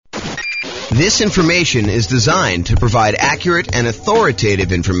This information is designed to provide accurate and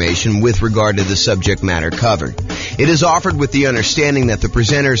authoritative information with regard to the subject matter covered. It is offered with the understanding that the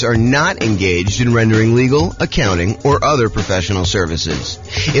presenters are not engaged in rendering legal, accounting, or other professional services.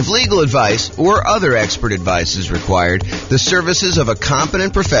 If legal advice or other expert advice is required, the services of a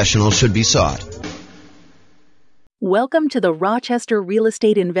competent professional should be sought. Welcome to the Rochester Real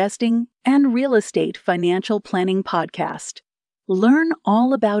Estate Investing and Real Estate Financial Planning Podcast. Learn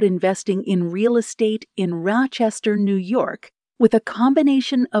all about investing in real estate in Rochester, New York, with a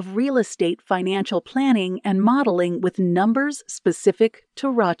combination of real estate financial planning and modeling with numbers specific to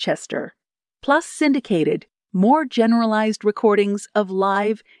Rochester, plus syndicated, more generalized recordings of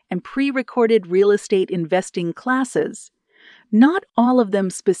live and pre-recorded real estate investing classes, not all of them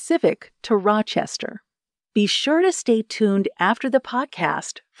specific to Rochester. Be sure to stay tuned after the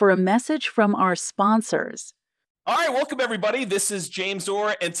podcast for a message from our sponsors. All right, welcome everybody. This is James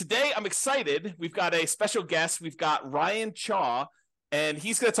Orr, and today I'm excited. We've got a special guest. We've got Ryan Chaw, and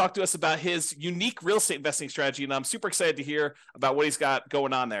he's going to talk to us about his unique real estate investing strategy, and I'm super excited to hear about what he's got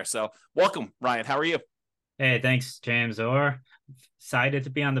going on there. So welcome, Ryan. How are you? Hey, thanks, James Orr. Excited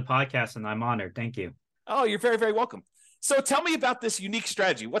to be on the podcast, and I'm honored. Thank you. Oh, you're very, very welcome. So tell me about this unique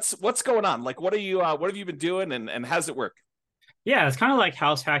strategy. What's going on? Like, what have you been doing, and how does it work? Yeah, it's kind of like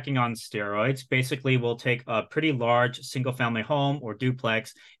house hacking on steroids. Basically, we'll take a pretty large single-family home or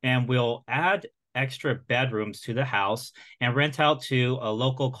duplex, and we'll add extra bedrooms to the house and rent out to a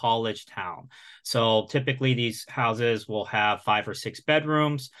local college town. So typically, these houses will have 5 or 6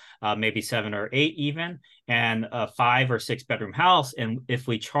 bedrooms, maybe 7 or 8 even, and a 5 or 6 bedroom house. And if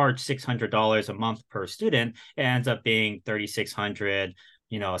we charge $600 a month per student, it ends up being $3,600.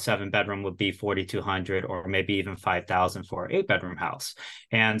 A 7-bedroom would be $4,200, or maybe even $5,000 for an 8-bedroom house.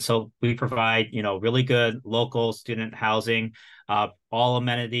 And so we provide, really good local student housing, all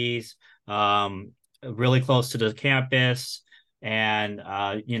amenities, really close to the campus. And,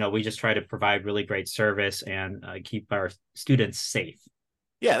 we just try to provide really great service and keep our students safe.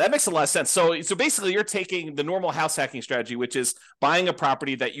 Yeah, that makes a lot of sense. So basically you're taking the normal house hacking strategy, which is buying a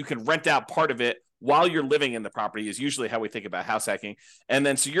property that you can rent out part of it while you're living in the property, is usually how we think about house hacking. And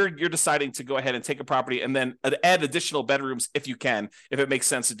then so you're deciding to go ahead and take a property and then add additional bedrooms if you can, if it makes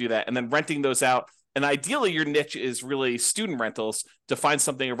sense to do that, and then renting those out. And ideally your niche is really student rentals, to find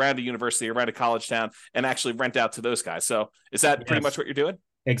something around a university, around a college town, and actually rent out to those guys. So is that pretty much what you're doing?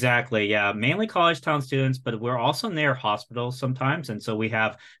 Exactly. Yeah. Mainly college town students, but we're also near hospitals sometimes. And so we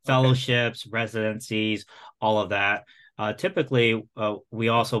have fellowships, residencies, all of that. Typically, we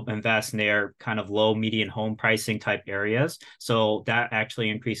also invest near kind of low median home pricing type areas. So that actually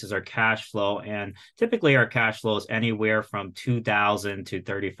increases our cash flow. And typically our cash flow is anywhere from $2,000 to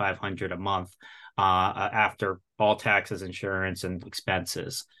 $3,500 a month after all taxes, insurance, and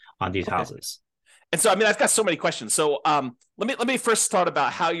expenses on these houses. And so, I've got so many questions. So let me first start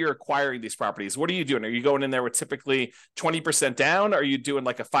about how you're acquiring these properties. What are you doing? Are you going in there with typically 20% down? Are you doing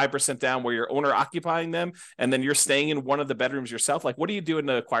like a 5% down where you're owner occupying them, and then you're staying in one of the bedrooms yourself? Like, what are you doing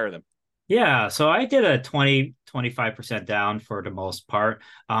to acquire them? Yeah, so I did a 25% down for the most part.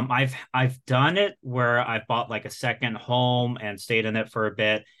 I've done it where I've bought like a second home and stayed in it for a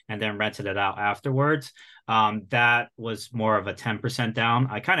bit and then rented it out afterwards. That was more of a 10% down.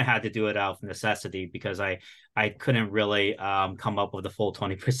 I kind of had to do it out of necessity because I couldn't really come up with the full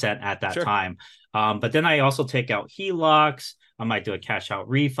 20% at that time. But then I also take out HELOCs. I might do a cash out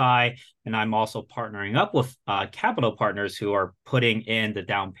refi, and I'm also partnering up with capital partners who are putting in the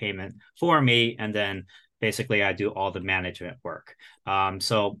down payment for me. And then basically I do all the management work.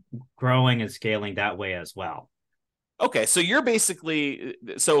 So growing and scaling that way as well. Okay, so you're basically,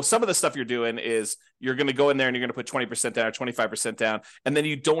 so some of the stuff you're doing is you're going to go in there and you're going to put 20% down or 25% down, and then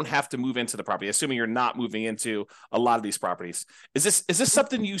you don't have to move into the property, assuming you're not moving into a lot of these properties. Is this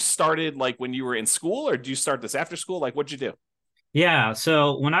something you started like when you were in school, or did you start this after school? Like, what'd you do? Yeah,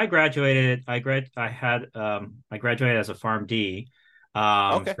 so when I graduated, I graduated as a PharmD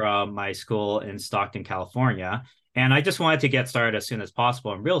from my school in Stockton, California. And I just wanted to get started as soon as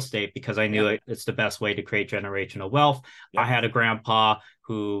possible in real estate because I knew it's the best way to create generational wealth. I had a grandpa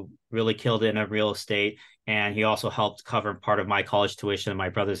who really killed it in real estate, and he also helped cover part of my college tuition and my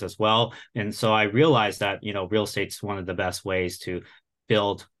brother's as well. And so I realized that, real estate's one of the best ways to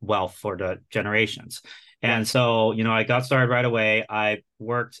build wealth for the generations. And so, I got started right away. I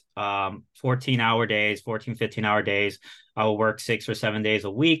worked 14-hour days, 14, 15-hour days. I will work 6 or 7 days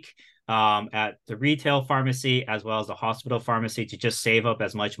a week at the retail pharmacy as well as the hospital pharmacy to just save up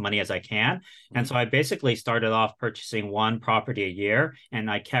as much money as I can. And so I basically started off purchasing one property a year,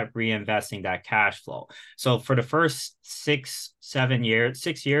 and I kept reinvesting that cash flow. So for the first 6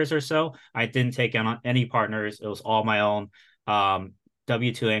 years or so, I didn't take on any partners. It was all my own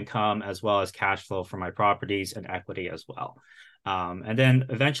W-2 income as well as cash flow for my properties and equity as well. And then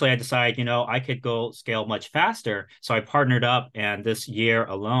eventually I decided, I could go scale much faster. So I partnered up, and this year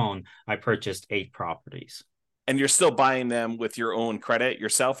alone, I purchased 8 properties. And you're still buying them with your own credit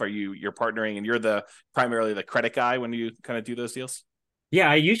yourself? You're partnering and you're primarily the credit guy when you kind of do those deals? Yeah,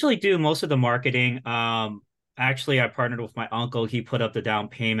 I usually do most of the marketing. Actually, I partnered with my uncle. He put up the down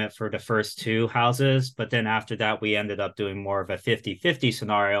payment for the first 2 houses. But then after that, we ended up doing more of a 50-50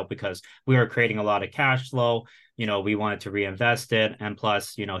 scenario because we were creating a lot of cash flow. We wanted to reinvest it. And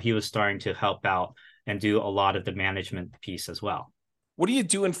plus, he was starting to help out and do a lot of the management piece as well. What are you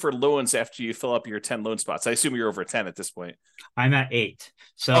doing for loans after you fill up your 10 loan spots? I assume you're over 10 at this point. I'm at 8.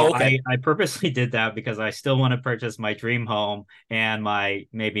 So okay. I purposely did that because I still want to purchase my dream home and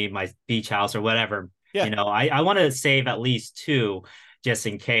maybe my beach house or whatever. Yeah. I want to save at least 2 just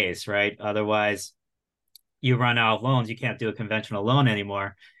in case, right? Otherwise, you run out of loans. You can't do a conventional loan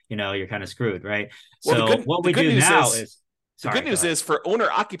anymore. You're kind of screwed, right? Well, so what we do now is the good news is for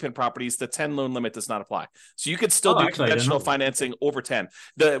owner-occupant properties, the 10 loan limit does not apply. So you could still do conventional financing over 10.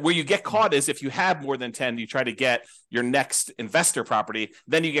 Where you get caught is if you have more than 10, you try to get your next investor property,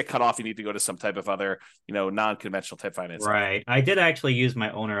 then you get cut off. You need to go to some type of other, non-conventional type financing. Right. I did actually use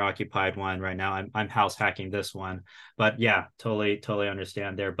my owner-occupied one right now. I'm house hacking this one. But yeah, totally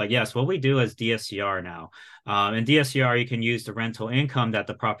understand there. But yes, what we do is DSCR now. In DSCR, you can use the rental income that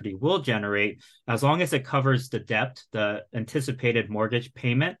the property will generate as long as it covers the debt, the anticipated mortgage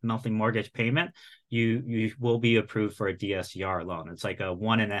payment, monthly mortgage payment. You will be approved for a DSCR loan. It's like a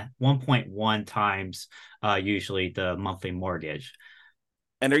 1.1 times usually the monthly mortgage.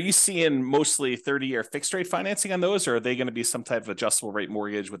 And are you seeing mostly 30-year fixed rate financing on those, or are they going to be some type of adjustable rate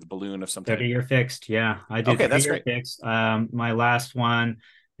mortgage with a balloon of some type? 30-year fixed, yeah. I do 30-year fixed. My last one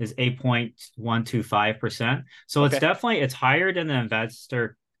is 8.125%. So it's higher than the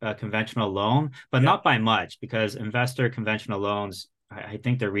investor conventional loan, but not by much, because investor conventional loans, I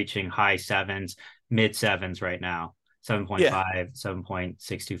think they're reaching high 7s, mid 7s right now, 7.5,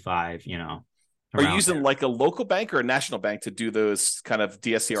 7.625, Are you using like a local bank or a national bank to do those kind of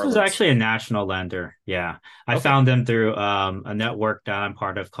DSCR loans? This is actually a national lender. Yeah. I found them through a network that I'm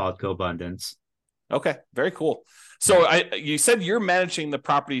part of called GoBundance. Okay. Very cool. So you said you're managing the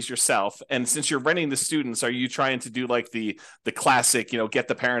properties yourself. And since you're renting the students, are you trying to do like the classic, get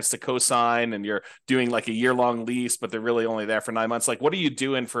the parents to co-sign, and you're doing like a year-long lease, but they're really only there for 9 months? Like, what are you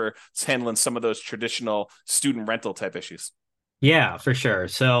doing for handling some of those traditional student rental type issues? Yeah, for sure.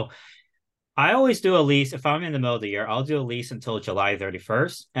 So I always do a lease. If I'm in the middle of the year, I'll do a lease until July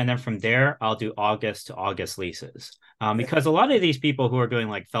 31st. And then from there, I'll do August to August leases. Because a lot of these people who are doing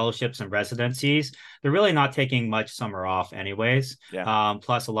like fellowships and residencies, they're really not taking much summer off anyways. Yeah.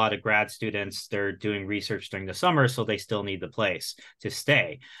 Plus a lot of grad students, they're doing research during the summer, so they still need the place to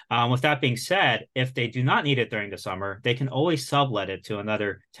stay. With that being said, if they do not need it during the summer, they can always sublet it to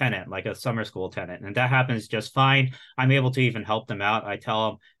another tenant, like a summer school tenant. And that happens just fine. I'm able to even help them out. I tell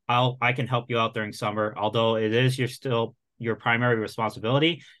them, I can help you out during summer, although it is your primary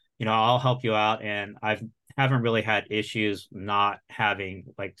responsibility. I'll help you out, and haven't really had issues not having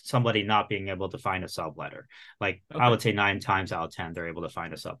like somebody not being able to find a subletter. Like I would say 9 times out of 10, they're able to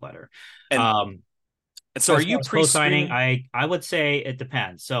find a subletter. And so are you pre-signing? I would say it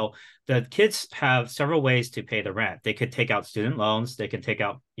depends. So the kids have several ways to pay the rent. They could take out student loans. They can take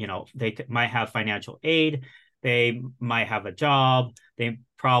out, might have financial aid. They might have a job. The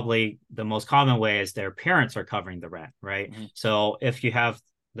most common way is their parents are covering the rent, right? Mm-hmm. So if you have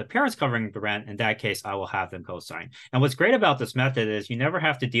the parents covering the rent, in that case, I will have them co-sign. And what's great about this method is you never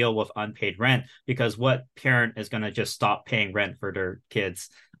have to deal with unpaid rent, because what parent is going to just stop paying rent for their kids'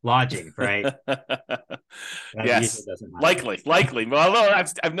 lodging, right? Yes, likely. Well, although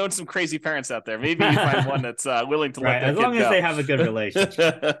I've known some crazy parents out there. Maybe you find one that's willing to let their as long as they have a good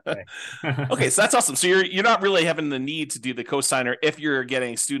relationship. Okay, so that's awesome. So you're not really having the need to do the co-signer if you're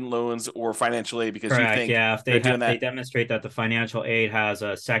getting student loans or financial aid, because you think if they demonstrate that the financial aid has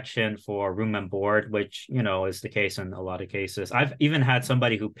a section for room and board, which is the case in a lot of cases. I've even had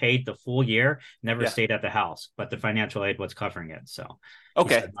somebody who paid the full year, never stayed at the house, but the financial aid was covering it. So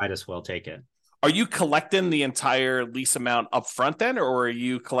said, might as well take it. Are you collecting the entire lease amount up front then, or are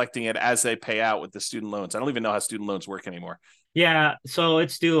you collecting it as they pay out with the student loans? I don't even know how student loans work anymore. Yeah, so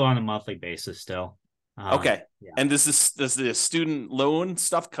it's due on a monthly basis still. Okay. Yeah. And does the student loan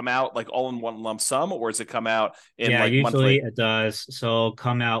stuff come out like all in one lump sum, or does it come out in Yeah, like usually monthly? it does. So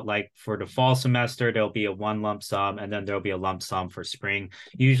come out like for the fall semester, there'll be a one lump sum, and then there'll be a lump sum for spring.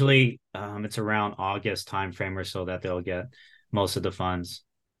 Usually, it's around August timeframe or so that they'll get most of the funds,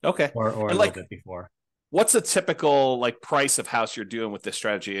 Okay. or a And little like, bit before. what's a typical like price of house you're doing with this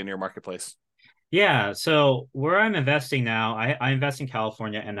strategy in your marketplace? Yeah, so where I'm investing now, I invest in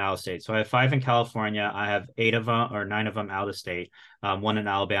California and out of state. So I have five in California. I have eight of them or nine of them out of state, one in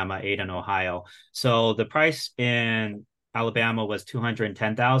Alabama, eight in Ohio. So the price in Alabama was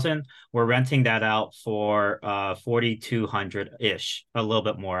 210,000. We're renting that out for 4,200 ish, a little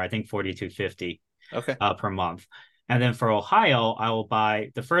bit more. I think 4,250 Okay. per month. And then for Ohio, I will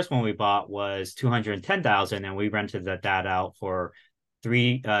buy the first one we bought was 210,000, and we rented that out for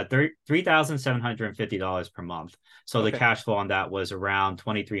 $3,750 per month. So the Okay. cash flow on that was around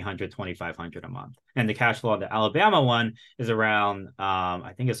 2,300, 2,500 a month. And the cash flow on the Alabama one is around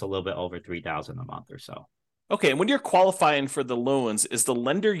I think it's a little bit over 3,000 a month or so. Okay. And when you're qualifying for the loans, is the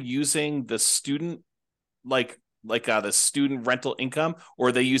lender using the student like the student rental income, or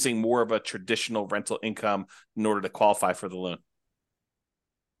are they using more of a traditional rental income in order to qualify for the loan?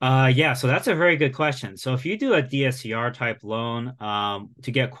 Yeah, so that's a very good question. So if you do a DSCR type loan,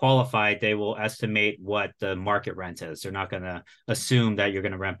 to get qualified, they will estimate what the market rent is. They're not going to assume that you're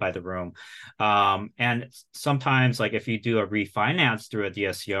going to rent by the room. And sometimes, like if you do a refinance through a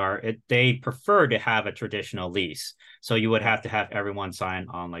DSCR, they prefer to have a traditional lease. So you would have to have everyone sign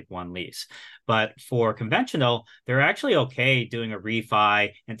on like one lease. But for conventional, they're actually okay doing a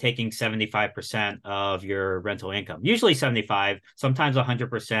refi and taking 75% of your rental income. Usually 75, sometimes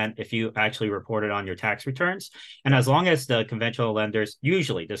 100% if you actually report it on your tax returns. And as long as the conventional lenders,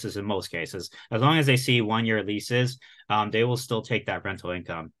 usually this is in most cases, as long as they see 1 year leases, they will still take that rental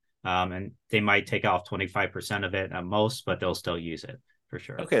income. And they might take off 25% of it at most, but they'll still use it for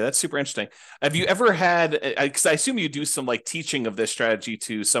sure. Okay, that's super interesting. Have you ever had, because I assume you do some like teaching of this strategy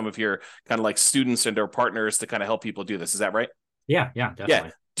to some of your kind of like students and or partners to kind of help people do this. Is that right? Yeah, Yeah.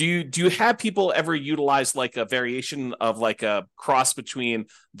 definitely. Do you have people ever utilize like a variation of like a cross between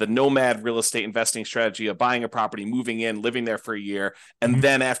the nomad real estate investing strategy of buying a property, moving in, living there for a year, and Mhm.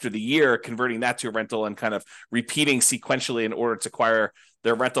 then after the year converting that to a rental and kind of repeating sequentially in order to acquire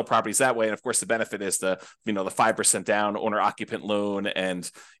their rental properties that way? And of course, the benefit is the 5% down owner occupant loan and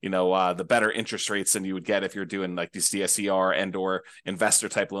the better interest rates than you would get if you're doing like these DSCR and or investor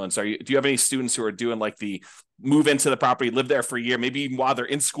type loans. Do you have any students who are doing like the move into the property, live there for a year, maybe even while they're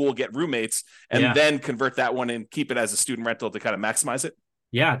in school, get roommates, and Yeah. then convert that one and keep it as a student rental to kind of maximize it?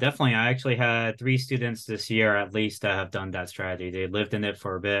 Yeah, definitely. I actually had three students this year at least that have done that strategy. They lived in it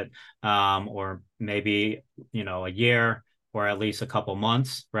for a bit, or maybe, a year or at least a couple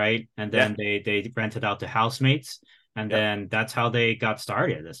months, right? And Yeah. then they rented out to housemates, and Yep. then that's how they got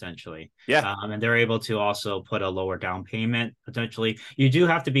started essentially. Yeah. And they're able to also put a lower down payment potentially. You do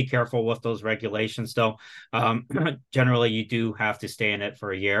have to be careful with those regulations though. Um, Generally, you do have to stay in it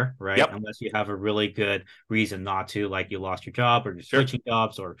for a year, right? Yep. Unless you have a really good reason not to, like you lost your job or you're Sure. switching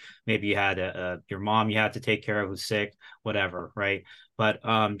jobs, or maybe you had your mom you had to take care of who's sick, whatever, right? But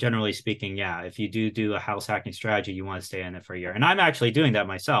generally speaking, yeah, if you do a house hacking strategy, you want to stay in it for a year. And I'm actually doing that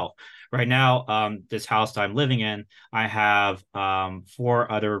myself. Right now, this house that I'm living in, I have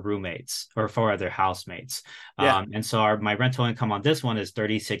four other roommates or four other housemates. Yeah. And so my rental income on this one is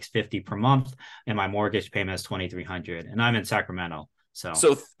 3,650 per month, and my mortgage payment is 2,300. And I'm in Sacramento. So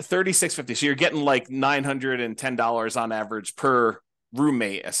So 36.50. So you're getting like $910 on average per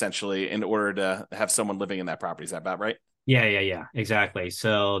roommate, essentially, in order to have someone living in that property. Is that about right? yeah, exactly.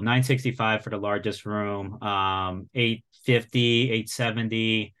 So 965 for the largest room, 850,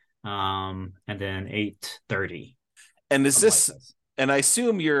 870, and then 830. And is Something like this, this. and I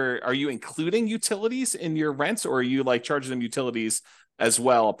assume are you including utilities in your rents, or are you like charging them utilities as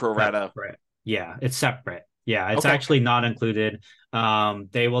well, pro rata? Separate. Yeah, it's separate. Yeah, it's Okay. actually not included.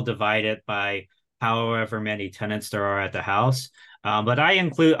 They will divide it by however many tenants there are at the house. But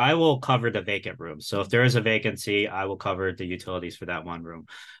I will cover the vacant rooms. So if there is a vacancy, I will cover the utilities for that one room.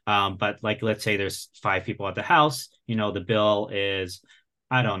 But like, let's say there's five people at the house, the bill is,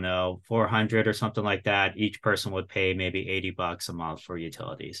 I don't know, 400 or something like that. Each person would pay maybe $80 a month for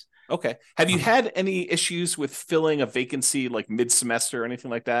utilities. Okay. Have you Um, had any issues with filling a vacancy like mid-semester or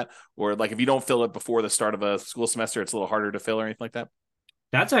anything like that? Or like if you don't fill it before the start of a school semester, it's a little harder to fill or anything like that?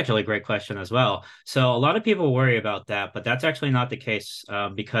 That's actually a great question as well. So a lot of people worry about that, but that's actually not the case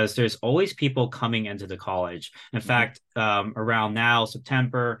because there's always people coming into the college. In Hmm. fact, around now,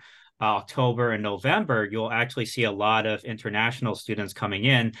 September, October, and November, you'll actually see a lot of international students coming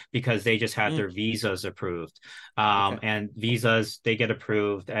in because they just had Mm, their visas approved. okay. And visas, they get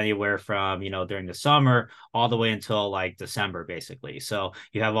approved anywhere from, during the summer all the way until like December, basically. So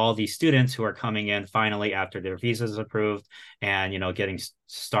you have all these students who are coming in finally after their visas approved and getting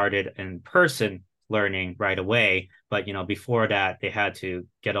started in person learning right away, but before that they had to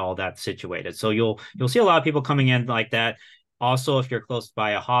get all that situated. So you'll see a lot of people coming in like that. Also, if you're close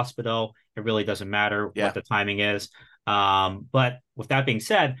by a hospital, it really doesn't matter what Yeah. the timing is. But with that being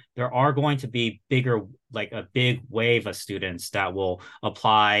said, there are going to be bigger, like a big wave of students that will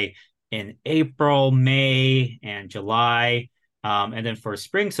apply in April, May, and July. And then for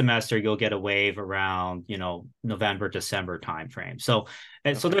spring semester, you'll get a wave around, November, December timeframe. So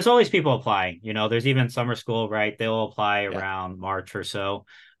Okay. there's always people applying. There's even summer school, right? They'll apply Yeah. around March or so.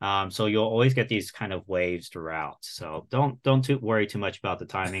 So you'll always get these kind of waves throughout. So don't worry too much about the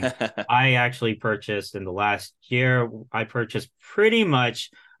timing. I actually purchased in the last year, I purchased pretty much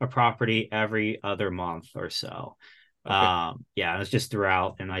a property every other month or so. Okay. Yeah, it's just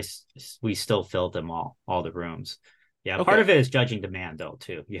throughout, and we still filled them all the rooms. Yeah, part Okay. of it is judging demand though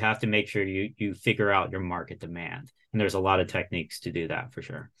too. You have to make sure you figure out your market demand, and there's a lot of techniques to do that for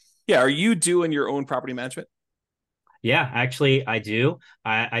sure. Yeah. Are you doing your own property management? Yeah, actually, I do.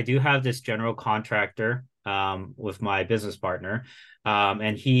 I do have this general contractor with my business partner,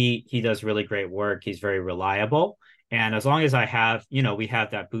 and he does really great work. He's very reliable, and as long as I have, we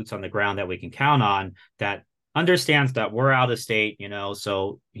have that boots on the ground that we can count on, that understands that we're out of state,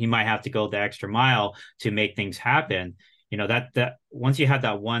 so he might have to go the extra mile to make things happen. That once you have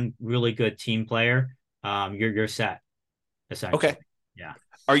that one really good team player, you're set Okay. essentially. Yeah.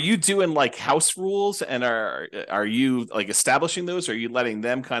 Are you doing like house rules and are you like establishing those? Or are you letting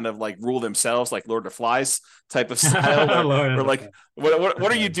them kind of like rule themselves, like Lord of the Flies type of style, or Lord of or the like what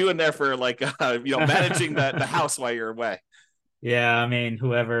are you Flies. doing there for like managing the house while you're away? Yeah, I mean,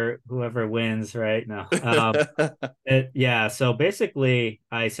 whoever wins, right? No. Yeah, so basically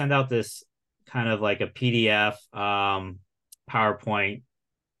I send out this kind of like a PDF PowerPoint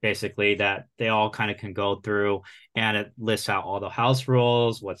basically that they all kind of can go through, and it lists out all the house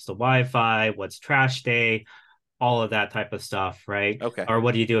rules, what's the Wi-Fi, what's trash day, all of that type of stuff, right? Okay. Or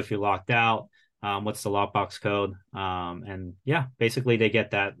what do you do if you're locked out? What's the lockbox code? And yeah, basically they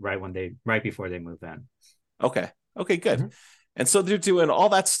get that right before they move in. Okay. Okay, good. Mhm. And so they're doing all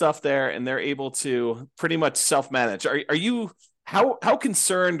that stuff there and they're able to pretty much self-manage. Are you how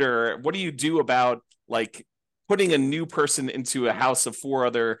concerned or what do you do about like putting a new person into a house of four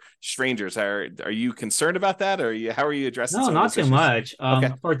other strangers? Are you concerned about that? Or how are you addressing No, some of not those too issues? much.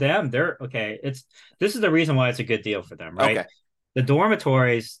 Okay. For them, they're okay. This is the reason why it's a good deal for them, right? Okay. The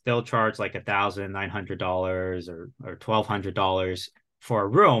dormitories, they'll charge like $1,900 or $1,200 for a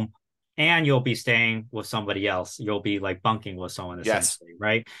room, and you'll be staying with somebody else. You'll be like bunking with someone Yes. essentially,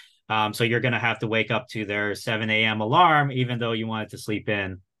 right? So you're gonna have to wake up to their 7 a.m. alarm, even though you wanted to sleep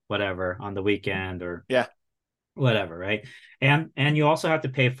in whatever on the weekend or Yeah. whatever, right? And you also have to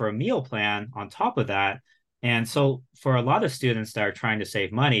pay for a meal plan on top of that. And so for a lot of students that are trying to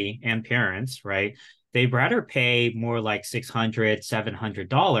save money and parents, right, they'd rather pay more like 600,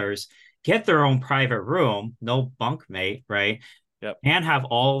 $700, get their own private room, no bunkmate, right? Yep. And have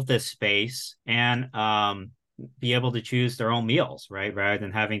all of this space and be able to choose their own meals, right? Rather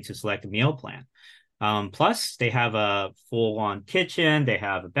than having to select a meal plan. Plus, they have a full on kitchen, they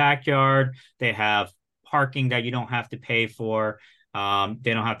have a backyard, they have parking that you don't have to pay for. They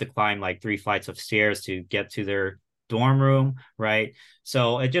don't have to climb like 3 flights of stairs to get to their dorm room, right?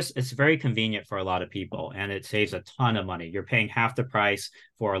 So it's very convenient for a lot of people and it saves a ton of money. You're paying half the price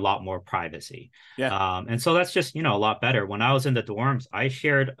for a lot more privacy. Yeah. And so that's just, a lot better. When I was in the dorms, I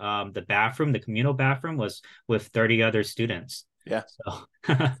shared the bathroom, the communal bathroom was with 30 other students. Yeah. So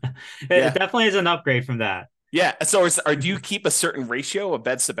it Yeah. definitely is an upgrade from that. Yeah. So do you keep a certain ratio of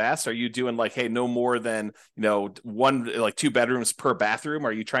beds to baths? Are you doing like, hey, no more than, one, like two bedrooms per bathroom?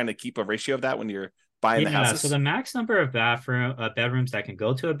 Are you trying to keep a ratio of that when you're buying the Yeah, so houses? the max number of bedrooms that can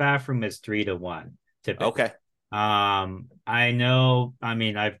go to a bathroom is 3 to 1, typically. Okay. I know, I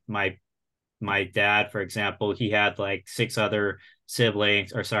mean, my dad, for example, he had like 6 other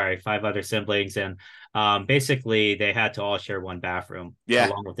siblings, or sorry, 5 other siblings, and basically they had to all share one bathroom Yeah.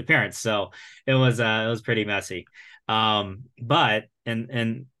 along with the parents. So it was pretty messy. But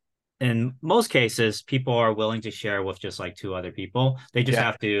in most cases, people are willing to share with just like 2 other people. They just Yeah.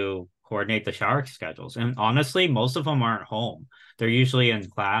 have to coordinate the shower schedules. And honestly, most of them aren't home. They're usually in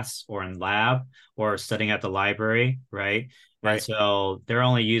class or in lab or studying at the library, right? And Right. so they're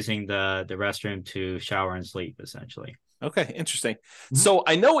only using the restroom to shower and sleep, essentially. Okay, interesting. Mhm. So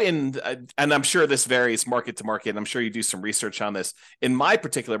I know and I'm sure this varies market to market. And I'm sure you do some research on this. In my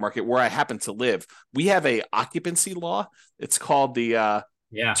particular market where I happen to live, we have a occupancy law. It's called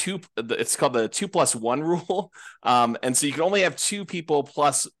Yeah. it's called the 2+1 rule. And so you can only have two people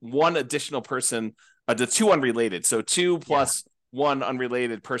plus one additional person, the two unrelated. So two Yeah. plus one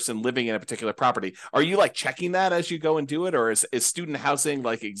unrelated person living in a particular property. Are you like checking that as you go and do it, or is student housing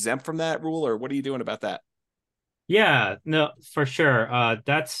like exempt from that rule, or what are you doing about that? Yeah, no, for sure.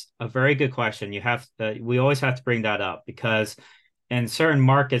 That's a very good question. We always have to bring that up because in certain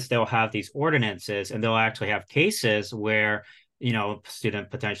markets they'll have these ordinances and they'll actually have cases where, student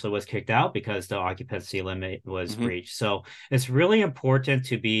potentially was kicked out because the occupancy limit was Mm-hmm. breached. So it's really important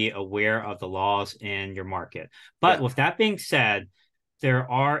to be aware of the laws in your market. But Yeah. with that being said, there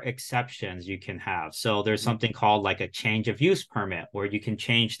are exceptions you can have. So there's Mm-hmm. something called like a change of use permit where you can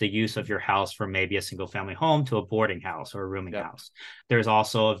change the use of your house from maybe a single family home to a boarding house or a rooming Yeah. house. There's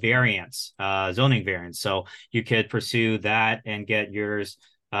also a variance, zoning variance. So you could pursue that and get yours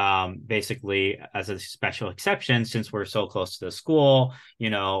basically as a special exception since we're so close to the school,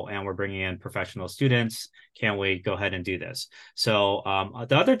 and we're bringing in professional students. Can we go ahead and do this? So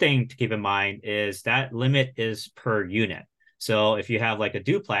the other thing to keep in mind is that limit is per unit. So if you have like a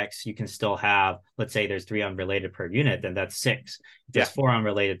duplex, you can still have, let's say there's 3 unrelated per unit, then that's 6. If there's Yeah. 4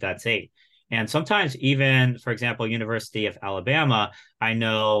 unrelated, that's 8. And sometimes even, for example, University of Alabama, I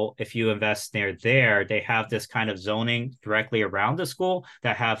know if you invest near there, they have this kind of zoning directly around the school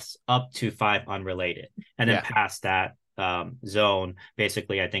that has up to 5 unrelated. And then Yeah. past that zone,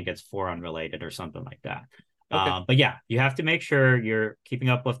 basically, I think it's 4 unrelated or something like that. Okay. But yeah, you have to make sure you're keeping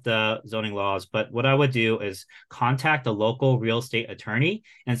up with the zoning laws. But what I would do is contact a local real estate attorney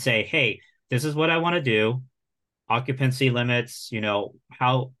and say, hey, this is what I want to do. Occupancy limits,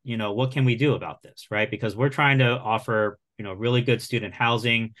 what can we do about this? Right. Because we're trying to offer, really good student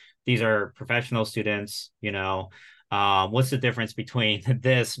housing. These are professional students, what's the difference between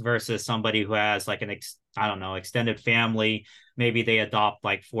this versus somebody who has like I don't know, extended family? Maybe they adopt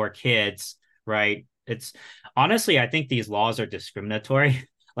like 4 kids, right? It's honestly, I think these laws are discriminatory.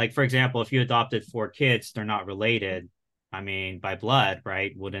 Like, for example, if you adopted 4 kids, they're not related. I mean, by blood,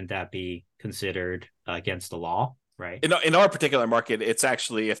 right? Wouldn't that be considered against the law, right? In our particular market, it's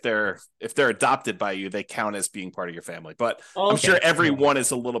actually if they're adopted by you, they count as being part of your family. But Oh, I'm sure okay. every Yeah. one is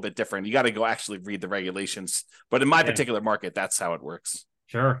a little bit different. You got to go actually read the regulations. But in my Yeah. particular market, that's how it works.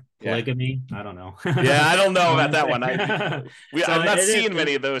 Sure. Yeah. Polygamy. I don't know. Yeah, I don't know about that one. So I'm not it is seeing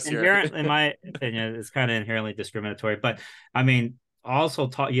many of those here. inherent, in my opinion, it's kind of inherently discriminatory. But I mean, also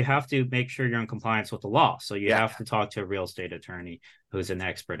you have to make sure you're in compliance with the law. So you Yeah. have to talk to a real estate attorney who's an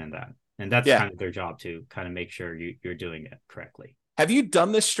expert in that. And that's Yeah. kind of their job to kind of make sure you're doing it correctly. Have you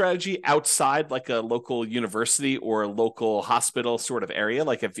done this strategy outside like a local university or a local hospital sort of area?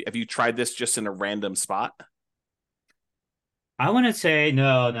 Like have you tried this just in a random spot? I wouldn't say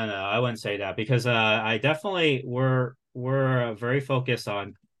no. I wouldn't say that because I definitely we're very focused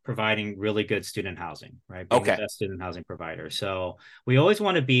on providing really good student housing, right? Being the Okay. best student housing provider. So we always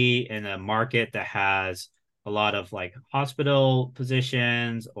want to be in a market that has a lot of like hospital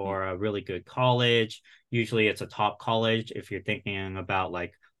positions or a really good college. Usually it's a top college if you're thinking about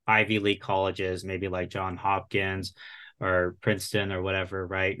like Ivy League colleges, maybe like John Hopkins or Princeton or whatever,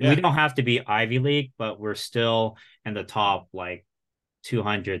 right? We Yeah. don't have to be Ivy League, but we're still in the top like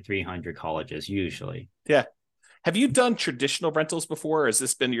 200, 300 colleges usually. Yeah. Have you done traditional rentals before, or has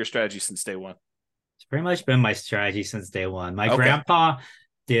this been your strategy since day one? It's pretty much been my strategy since day one. My Okay. grandpa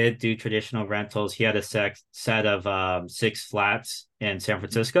did do traditional rentals. He had a set of 6 flats in San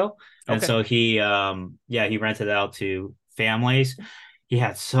Francisco. And Okay. so he rented out to families. He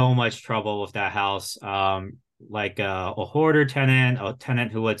had so much trouble with that house. Like a hoarder tenant, a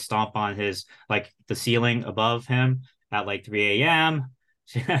tenant who would stomp on his like the ceiling above him at like 3 a.m.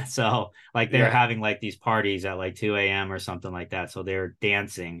 So like they're Yeah. having like these parties at like 2 a.m. or something like that. So they're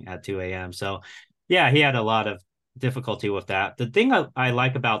dancing at 2 a.m. So yeah, he had a lot of difficulty with that. The thing I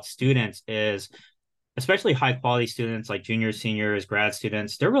like about students is especially high quality students like juniors, seniors, grad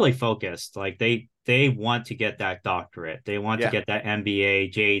students, they're really focused. Like they want to get that doctorate. They want to Yeah. get that MBA,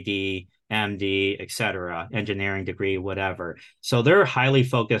 JD, MD, etc., engineering degree, whatever. So they're highly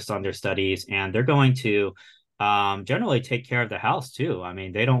focused on their studies and they're going to generally take care of the house too. I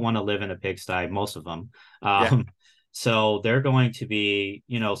mean, they don't want to live in a pigsty, most of them. Yeah. So they're going to be,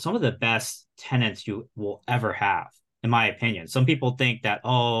 some of the best tenants you will ever have. in my opinion. Some people think that,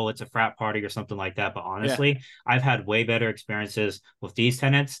 oh, it's a frat party or something like that. But Yeah. honestly, I've had way better experiences with these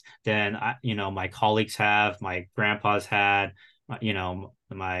tenants than my colleagues have, my grandpa's had,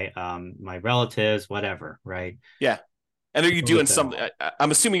 my relatives, whatever, right? Yeah. And are you Totally doing better some? home.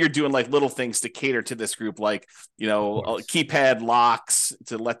 I'm assuming you're doing like little things to cater to this group, like Of course. keypad locks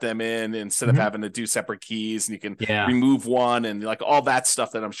to let them in instead of Mhm. having to do separate keys, and you can Yeah. remove one, and like all that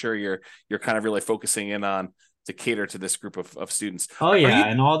stuff that I'm sure you're kind of really focusing in on to cater to this group of students. Oh Are yeah, you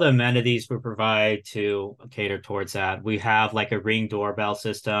and all the amenities we provide to cater towards that. We have like a Ring doorbell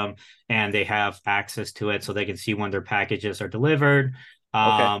system, and they have access to it so they can see when their packages are delivered.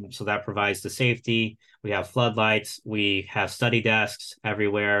 okay? So that provides the safety. We have floodlights. We have study desks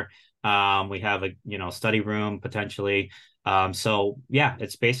everywhere. We have a study room potentially. So yeah,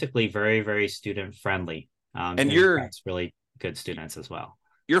 it's basically very, very student friendly. And And that's really good students as well.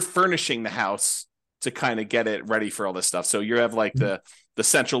 you're furnishing the house to kind of get it ready for all this stuff. So you have like the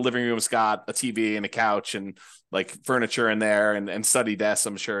central living room's got a TV and a couch and like furniture in there and study desks.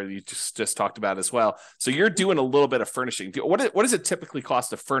 I'm sure you just talked about as well. So you're doing a little bit of furnishing. What does it typically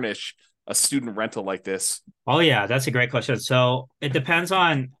cost to furnish a student rental like this? Oh yeah, that's a great question. So it depends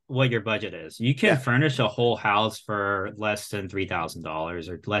on what your budget is. You can Yeah. furnish a whole house for less than $3,000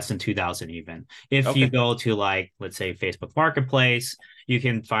 or less than 2,000 even. If you Okay. go to like, let's say Facebook Marketplace, you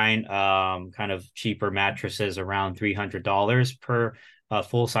can find kind of cheaper mattresses around $300 per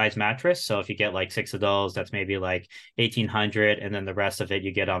full size mattress. So if you get like six of those, that's maybe like 1,800, and then the rest of it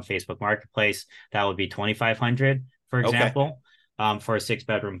you get on Facebook Marketplace, that would be 2,500, for Okay. example, for a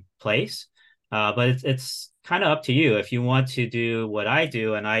six-bedroom place. But it's kind of up to you if you want to do what I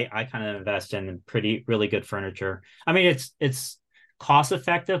do, and I kind of invest in pretty really good furniture. I mean, it's cost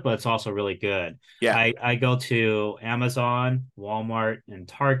effective, but it's also really good. Yeah. I go to Amazon, Walmart, and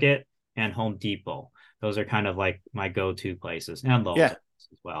Target and Home Depot. Those are kind of like my go-to places, and Lowe's Yeah.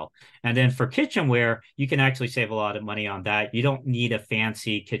 as well. And then for kitchenware, you can actually save a lot of money on that. You don't need a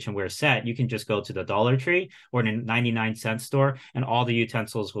fancy kitchenware set. You can just go to the Dollar Tree or the 99-cent store, and all the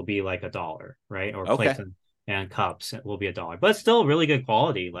utensils will be like $1, right? Or plates Okay. and cups will be $1, but it's still really good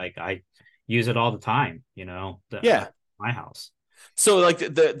quality. Like I use it all the time, Yeah. my house. So like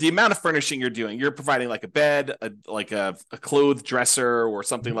the amount of furnishing you're doing, you're providing like a bed, a clothes dresser or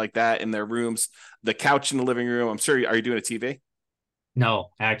something like that in their rooms, the couch in the living room. I'm sure. Are you doing a TV?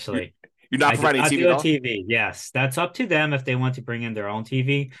 No, You're, actually, you're not I do providing not TV at do a all. TV. Yes, that's up to them if they want to bring in their own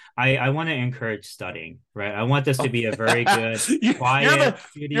TV. I want to encourage studying, right? I want this to Oh. be a very good, You're the quiet,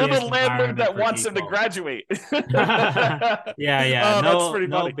 you're the studious landlord environment that for wants them to people. graduate. Yeah. Oh, that's No, pretty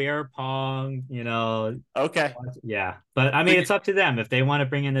no funny. beer pong, Okay. yeah. But I So mean, it's up to them. If they want to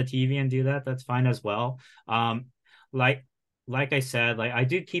bring in the TV and do that, that's fine as well. Like like I said, like I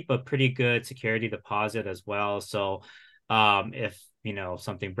do keep a pretty good security deposit as well. So if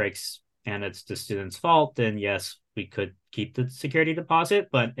something breaks and it's the student's fault, then yes, we could keep the security deposit.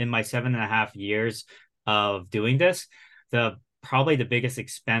 But in my 7.5 years of doing this, the probably the biggest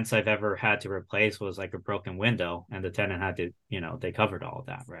expense I've ever had to replace was like a broken window, and the tenant had to, they covered all of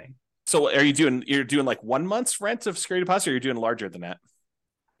that, right? so you're doing like 1 month's rent of security deposit, or you're doing larger than that?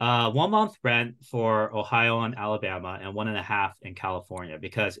 1 month rent for Ohio and Alabama, and 1.5 in California.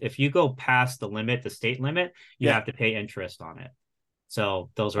 Because if you go past the limit, the state limit, you Yeah. have to pay interest on it. So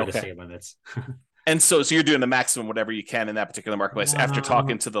those are the Okay. state limits. And so you're doing the maximum whatever you can in that particular marketplace after Uh,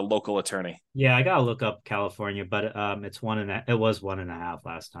 talking to the local attorney. yeah, I gotta look up California, but it was 1.5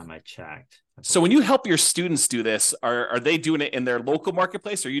 last time I checked, I So when believe. you help your students do this, are they doing it in their local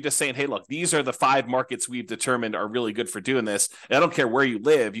marketplace? Or are you just saying, hey, look, these are the 5 markets we've determined are really good for doing this. And I don't care where you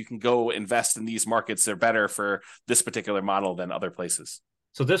live, you can go invest in these markets. They're better for this particular model than other places.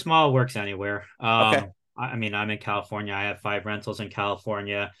 So this model works anywhere. Okay. I mean, I'm in California. I have 5 rentals in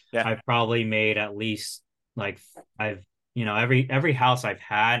California. Yeah. I've probably made at least like I've every house I've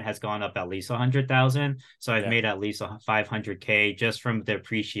had has gone up at least 100,000. So I've Yeah. made at least 500K just from the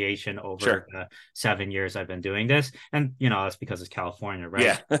appreciation over Sure. the 7 years I've been doing this. And that's because it's California,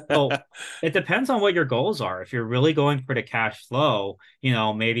 right? Yeah. So it depends on what your goals are. If you're really going for the cash flow,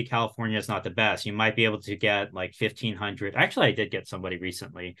 maybe California is not the best. You might be able to get like 1,500. Actually, I did get somebody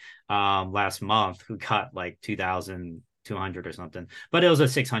recently, last month, who got like 2,200 or something, but it was a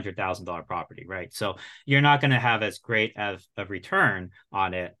 $600,000 property, right? So you're not going to have as great of a return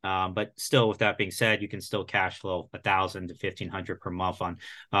on it. But still, with that being said, you can still cash flow 1,000 to 1,500 per month on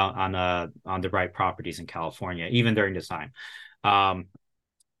the right properties in California, even during this time.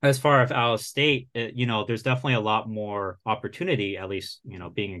 As far as out of state, there's definitely a lot more opportunity, at least,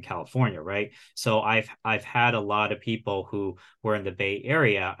 being in California, right? So I've had a lot of people who were in the Bay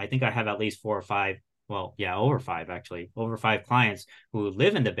Area. I think I have at least 4 or 5, over five actually, over five clients who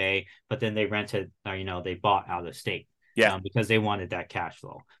live in the Bay, but then they rented, they bought out of state. Yeah. Because they wanted that cash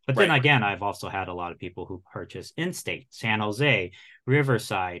flow. But Right. then again, I've also had a lot of people who purchase in-state, San Jose,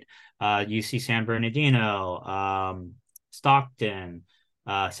 Riverside, UC San Bernardino, Stockton,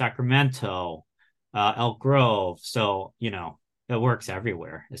 Sacramento, Elk Grove. So, it works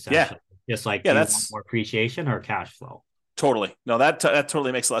everywhere, essentially. Just like, do you want more appreciation or cash flow? Totally. No, that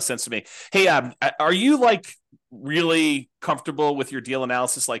totally makes a lot of sense to me. Hey, are you like really comfortable with your deal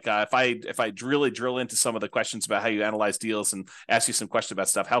analysis? Like, if I really drill into some of the questions about how you analyze deals and ask you some questions about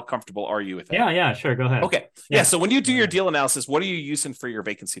stuff, how comfortable are you with that? Yeah, sure. Go ahead. Okay. Yeah. So when you do your deal analysis, what are you using for your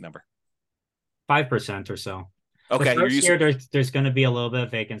vacancy number? 5% or so. Okay. The first year, there's going to be a little bit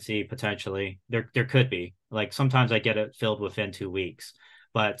of vacancy potentially. There could be. Like sometimes I get it filled within 2 weeks,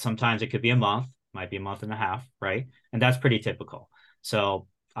 but sometimes it could be a month, might be a month and a half, right? And that's pretty typical. So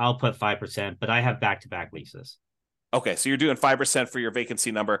I'll put 5%, but I have back-to-back leases. Okay, so you're doing 5% for your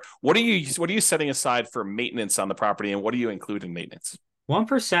vacancy number. What are you setting aside for maintenance on the property, and what do you include in maintenance?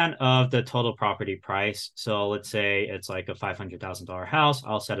 1% of the total property price. So let's say it's like a $500,000 house.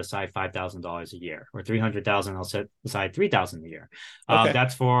 I'll set aside $5,000 a year, or 300,000. I'll set aside 3,000 a year. Okay.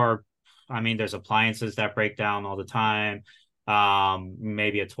 That's for. There's appliances that break down all the time.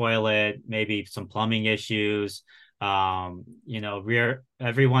 Maybe a toilet, maybe some plumbing issues. Every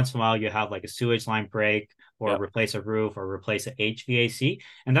once in a while you have like a sewage line break, or replace a roof, or replace a HVAC.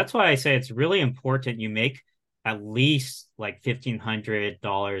 And that's why I say it's really important you make at least like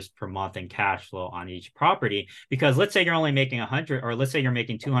 $1,500 per month in cash flow on each property. Because let's say you're only making $100, or let's say you're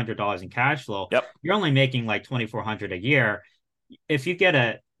making $200 in cash flow. You're only making like $2,400 a year. If you get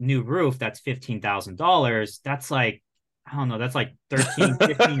a new roof, that's $15,000. That's like, I don't know, that's like 13,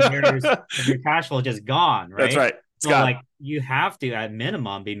 15 years of your cash flow just gone, right? That's right. So like you have to at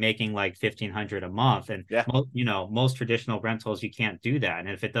minimum be making like $1,500 a month. And most traditional rentals, you can't do that. And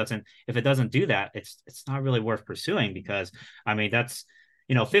if it doesn't do that, it's not really worth pursuing, because that's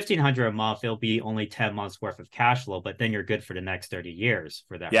 $1,500 a month, it'll be only 10 months worth of cash flow, but then you're good for the next 30 years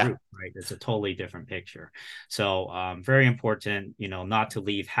for that roof, right? It's a totally different picture. So very important, not to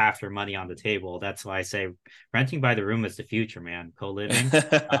leave half your money on the table. That's why I say renting by the room is the future, man. Co-living,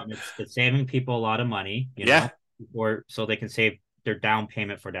 it's saving people a lot of money, or so they can save their down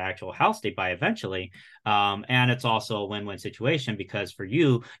payment for the actual house they buy eventually. And it's also a win-win situation, because for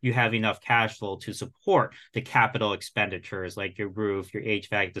you have enough cash flow to support the capital expenditures like your roof, your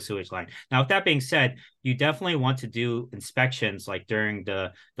HVAC, the sewage line. Now, with that being said, you definitely want to do inspections like during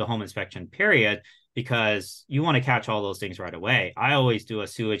the home inspection period, because you want to catch all those things right away. I always do a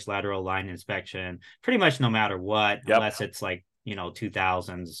sewage lateral line inspection pretty much no matter what, unless it's like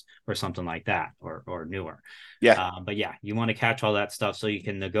 2000s or something like that, or newer. But you want to catch all that stuff so you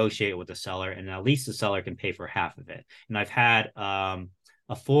can negotiate with the seller, and at least the seller can pay for half of it. And I've had a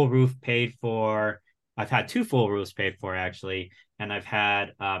full roof paid for. I've had 2 full roofs paid for actually, and I've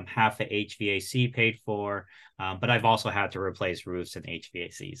had half the HVAC paid for. But I've also had to replace roofs and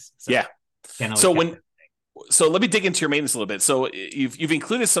HVACs. So let me dig into your maintenance a little bit. So you've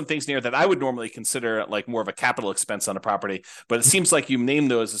included some things in here that I would normally consider like more of a capital expense on a property, but it seems like you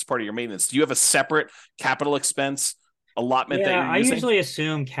named those as part of your maintenance. Do you have a separate capital expense allotment that you're using? I usually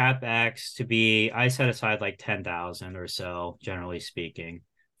assume CapEx to be, I set aside like 10,000 or so, generally speaking.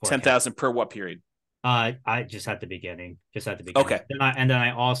 10,000 per what period? I just at the beginning. Okay. Then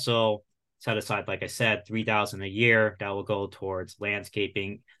I also set aside, like I said, 3,000 a year that will go towards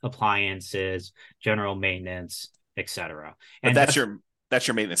landscaping, appliances, general maintenance, etc. And that's your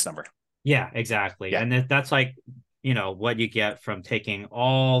maintenance number. Yeah, exactly. Yeah. And that's like, what you get from taking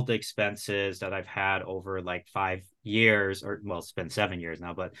all the expenses that I've had over like 5 years, or well, it's been 7 years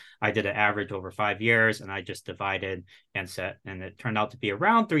now, but I did an average over 5 years, and I just divided and set, and it turned out to be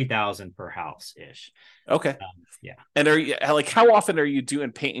around 3,000 per house ish. Okay. And are you how often are you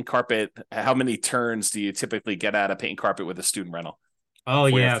doing paint and carpet? How many turns do you typically get out of paint and carpet with a student rental? Oh,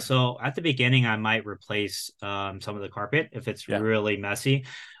 yeah. So at the beginning, I might replace some of the carpet if it's really messy.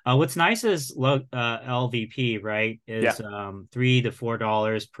 What's nice is LVP, right, is $3 to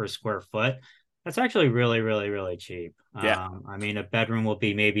 $4 per square foot. That's actually really, really, really cheap. A bedroom will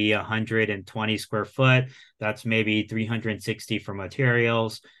be maybe 120 square foot. That's maybe 360 for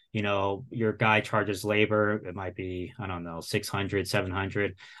materials. Your guy charges labor. It might be, I don't know, 600,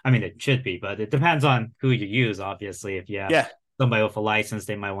 700. It should be, but it depends on who you use, obviously. If you have somebody with a license,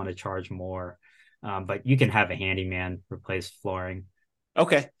 they might want to charge more. But you can have a handyman replace flooring.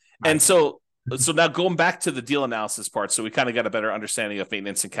 Okay. And so now going back to the deal analysis part, so we kind of got a better understanding of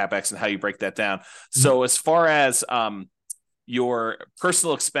maintenance and CapEx and how you break that down. So as far as your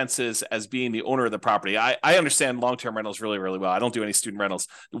personal expenses as being the owner of the property. I understand long-term rentals really, really well. I don't do any student rentals.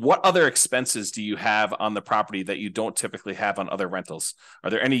 What other expenses do you have on the property that you don't typically have on other rentals? Are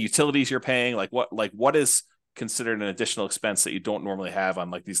there any utilities you're paying? What is considered an additional expense that you don't normally have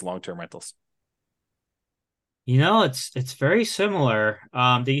on like these long-term rentals? It's very similar.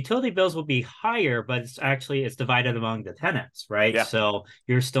 The utility bills will be higher, but it's divided among the tenants, right? Yeah. So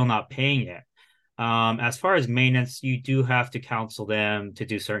you're still not paying it. As far as maintenance, you do have to counsel them to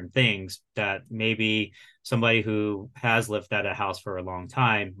do certain things that maybe somebody who has lived at a house for a long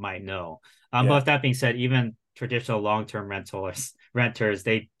time might know. But with that being said, even traditional long-term renters,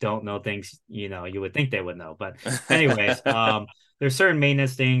 they don't know things, you would think they would know. But anyways, there's certain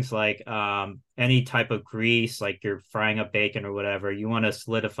maintenance things like any type of grease, like you're frying up bacon or whatever, you want to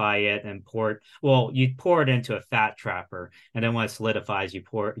solidify it and you pour it into a fat trapper, and then when it solidifies, you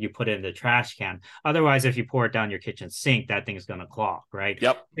put it in the trash can. Otherwise, if you pour it down your kitchen sink, that thing's going to clog, right?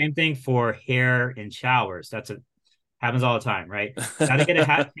 Yep. Same thing for hair in showers. Happens all the time, right? Got to get a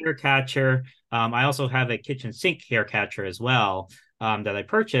hair catcher. I also have a kitchen sink hair catcher as well that I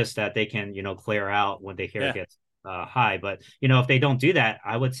purchased that they can, clear out when the hair gets high. But if they don't do that,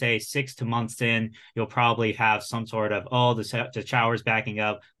 I would say 6 to months in, you'll probably have some sort of the shower's backing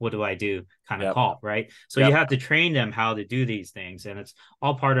up. What do I do? Kind of call, right? So you have to train them how to do these things, and it's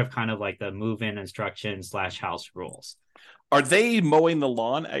all part of kind of like the move-in instructions / house rules. Are they mowing the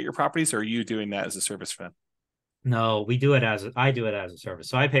lawn at your properties, or are you doing that as a service for them? No, I do it as a service.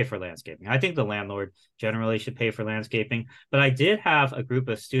 So I pay for landscaping. I think the landlord generally should pay for landscaping, but I did have a group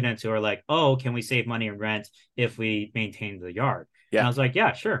of students who are like, "Oh, can we save money in rent if we maintain the yard?" Yeah. And I was like,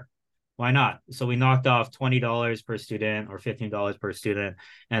 "Yeah, sure. Why not?" So we knocked off $20 per student or $15 per student,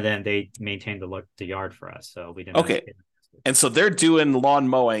 and then they maintained the yard for us. So we didn't. Okay. And so they're doing lawn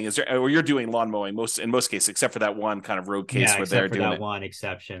mowing. Or you're doing lawn mowing in most cases, except for that one kind of road case where they're doing that one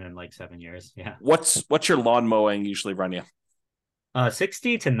exception in like 7 years. Yeah. What's your lawn mowing usually run you?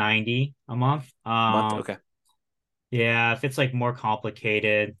 60 to 90 a month. Month? Okay. Yeah, if it's like more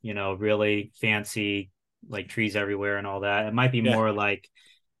complicated, really fancy, like trees everywhere and all that, it might be more like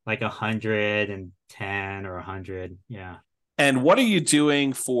 110 or 100. Yeah. And what are you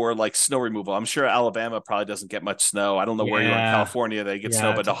doing for like snow removal? I'm sure Alabama probably doesn't get much snow. I don't know where you are in California they get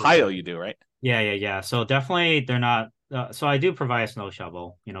snow, but Ohio you do, right? Yeah. So definitely they're not. So I do provide a snow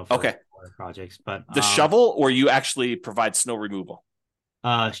shovel, for projects, but the shovel, or you actually provide snow removal?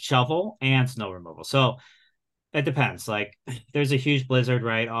 Shovel and snow removal. So it depends. Like there's a huge blizzard,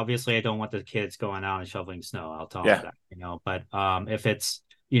 right? Obviously, I don't want the kids going out and shoveling snow. I'll tell them that, But if it's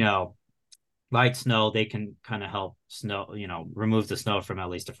light snow, they can kind of help remove the snow from at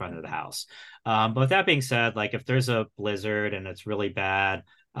least the front of the house. But with that being said, like if there's a blizzard and it's really bad,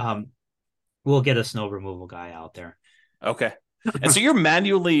 we'll get a snow removal guy out there. Okay. And so you're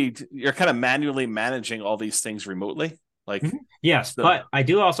kind of manually managing all these things remotely? Like yes, but I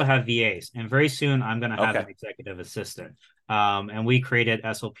do also have VAs, and very soon I'm going to have an executive assistant. And we created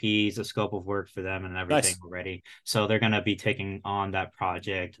SOPs, a scope of work for them and everything already. So they're going to be taking on that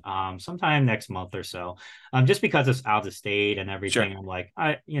project sometime next month or so. Just because it's out of state and everything, I'm like,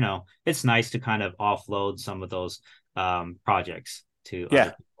 it's nice to kind of offload some of those projects to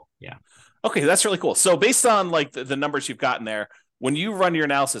other people. Yeah. Okay, that's really cool. So based on like the numbers you've gotten there, when you run your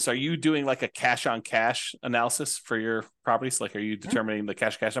analysis, are you doing like a cash on cash analysis for your properties? Like, are you determining the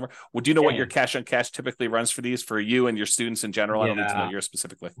cash number? Well, do you know what your cash on cash typically runs for these for you and your students in general? I don't need to know yours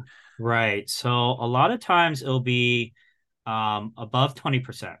specifically. Right. So a lot of times it'll be above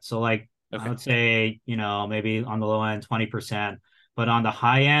 20%. So like I would say, maybe on the low end, 20%, but on the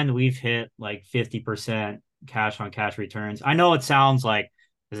high end, we've hit like 50% cash on cash returns. I know it sounds like,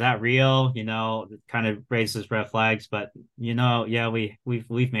 is that real? It kind of raises red flags, but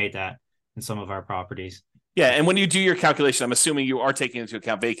we've made that in some of our properties. Yeah, and when you do your calculation, I'm assuming you are taking into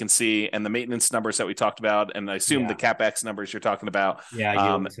account vacancy and the maintenance numbers that we talked about, and I assume the CapEx numbers you're talking about. Yeah, you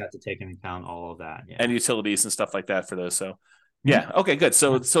always have to take into account all of that. Yeah. And utilities and stuff like that for those. So yeah. Okay, good.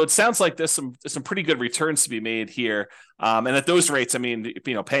 So it sounds like there's some pretty good returns to be made here. And at those rates, I mean,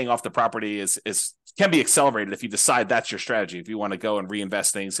 paying off the property is can be accelerated if you decide that's your strategy. If you want to go and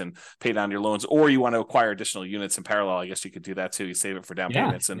reinvest things and pay down your loans, or you want to acquire additional units in parallel, I guess you could do that too. You save it for down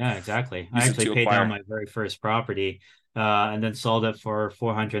payments. And exactly. I actually paid down my very first property and then sold it for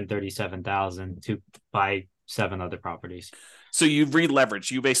 $437,000 to buy 7 other properties. So you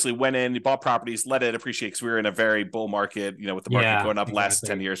re-leveraged. You basically went in, you bought properties, let it appreciate because we were in a very bull market, with the market going up last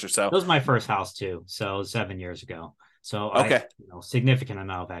 10 years or so. That was my first house too. So 7 years ago. So significant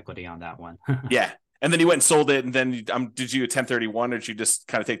amount of equity on that one. Yeah. And then you went and sold it. And then did you 1031 or did you just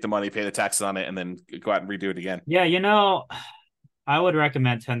kind of take the money, pay the taxes on it, and then go out and redo it again? Yeah. I would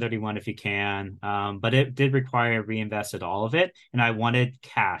recommend 1031 if you can, but it did require reinvested all of it, and I wanted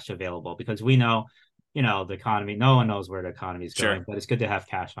cash available because we know, the economy. No one knows where the economy is going, Sure. but it's good to have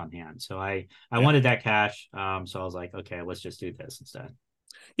cash on hand. So I Yeah. wanted that cash, so I was like, okay, let's just do this instead.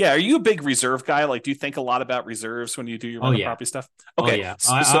 Yeah. Are you a big reserve guy? Like, do you think a lot about reserves when you do your Oh rental yeah, property stuff? oh Okay. yeah.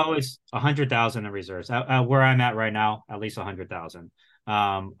 I So always 100,000 in reserves. Where I'm at right now, at least 100,000.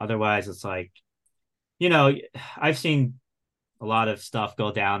 Otherwise, it's like, you know, I've seen a lot of stuff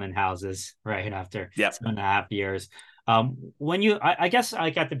go down in houses right after yeah, 7.5 years. When I guess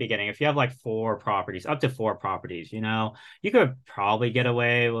like at the beginning, if you have like four properties, up to four properties, you could probably get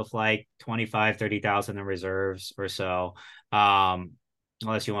away with like 25, 30,000 in reserves or so. Um,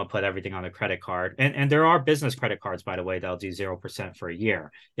 Unless you want to put everything on a credit card. And there are business credit cards, by the way, that'll do 0% for a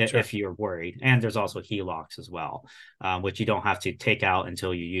year sure. if you're worried. And there's also HELOCs as well, which you don't have to take out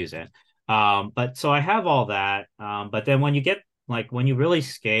until you use it. But so I have all that. But then when you really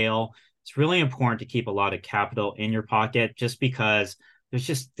scale, it's really important to keep a lot of capital in your pocket just because there's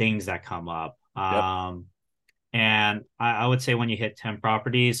just things that come up. Yep. And I would say when you hit 10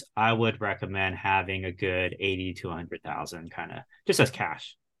 properties, I would recommend having a good 80 to 100,000 kind of just as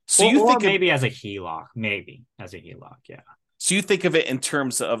cash. So Or maybe as a HELOC, maybe as a HELOC. Yeah. So you think of it in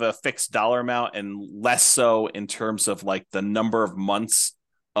terms of a fixed dollar amount and less so in terms of like the number of months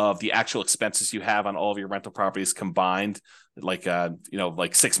of the actual expenses you have on all of your rental properties combined, like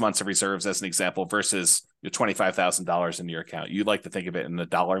like 6 months of reserves as an example versus your $25,000 in your account. You like to think of it in the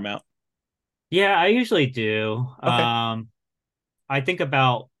dollar amount. Yeah, I usually do. Okay, I think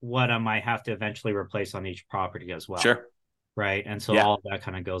about what I might have to eventually replace on each property as well. sure. Right. And so Yeah. all of that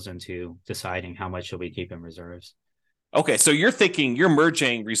kind of goes into deciding how much should we keep in reserves. Okay, so you're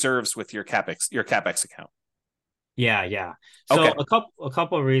merging reserves with your capex account. Yeah, yeah. So Okay, a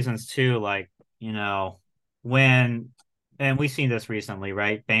couple of reasons too, like, when and we've seen this recently,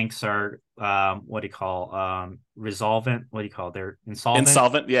 right? Banks are what do you call resolvent? What do you call it? They're insolvent.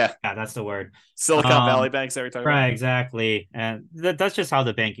 insolvent. Yeah, Yeah, that's the word. Silicon Valley Um banks that we talking about. right, exactly. And that's just how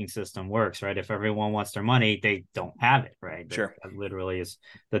the banking system works, right? If everyone wants their money, they don't have it, right? Sure. That literally is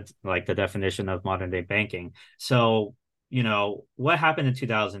the definition of modern day banking. So what happened in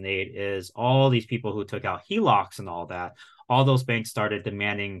 2008 is all these people who took out HELOCs and all that, all those banks started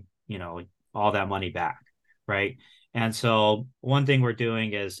demanding, all that money back, right? And so one thing we're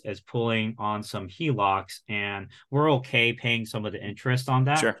doing is pulling on some HELOCs, and we're okay paying some of the interest on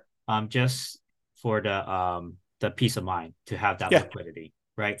that, Sure. just for the peace of mind to have that Yeah, liquidity,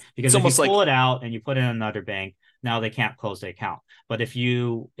 right? it's Because if you almost like pull it out and you put it in another bank, now they can't close the account. But if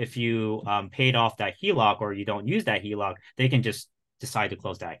you paid off that HELOC or you don't use that HELOC, they can just decide to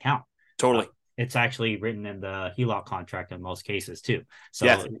close that account. Uh, totally. it's actually written in the HELOC contract in most cases too.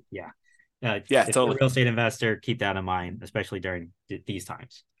 Yeah, So yeah, yeah, if you're a totally. real estate investor, keep that in mind, especially during these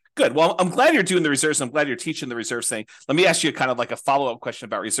times. Good. Well, I'm glad you're doing the reserves. I'm glad you're teaching the reserves thing. Let me ask you kind of like a follow-up question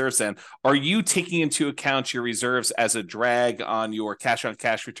about reserves then. Are you taking into account your reserves as a drag on your cash on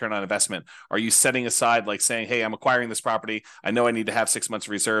cash return on investment? Are you setting aside like saying, hey, I'm acquiring this property. I know I need to have 6 months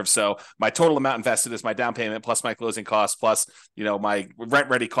of reserves. So my total amount invested is my down payment plus my closing costs plus, my rent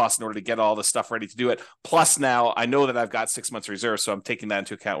ready costs in order to get all the stuff ready to do it. Plus now I know that I've got 6 months of reserves. So I'm taking that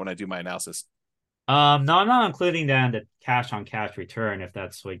into account when I do my analysis. No, I'm not including that in the cash on cash return if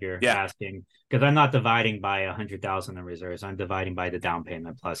that's what you're Yeah. asking, because I'm not dividing by 100,000 in reserves. I'm dividing by the down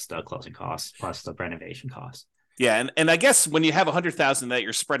payment plus the closing costs plus the renovation costs. Yeah, and I guess when you have 100,000 that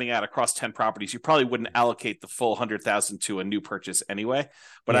you're spreading out across 10 properties, you probably wouldn't allocate the full 100,000 to a new purchase anyway.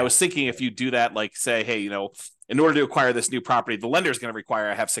 But I Yeah, was thinking if you do that, like say, hey, in order to acquire this new property, the lender is going to require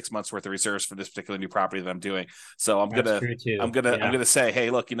I have 6 months worth of reserves for this particular new property that I'm doing. So I'm that's gonna true I'm too. gonna I'm Yeah. gonna say,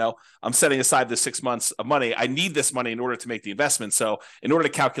 hey, look, I'm setting aside this 6 months of money. I need this money in order to make the investment. So in order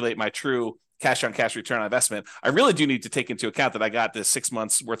to calculate my true cash on cash return on investment, I really do need to take into account that I got this 6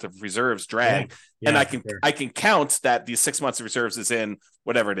 months worth of reserves Yeah. drag, and Yeah, I for can sure. I can count that these 6 months of reserves is in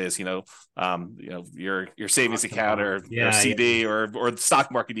whatever it is, your savings Stocks and account or bonds. Yeah, yeah, CD or the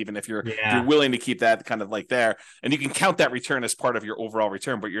stock market, even if you're yeah, willing to keep that kind of like there, and you can count that return as part of your overall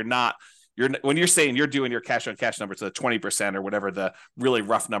return, but when you're saying you're doing your cash on cash number to 20% or whatever the really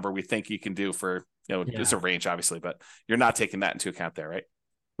rough number we think you can do for it's yeah. a range obviously, but you're not taking that into account there, right?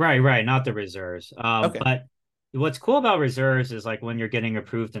 Right, right, not the reserves. Okay. But what's cool about reserves is like when you're getting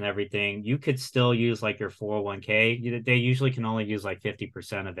approved and everything, you could still use like your 401k. They usually can only use like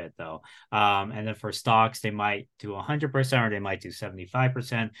 50% of it though. And then for stocks, they might do 100% or they might do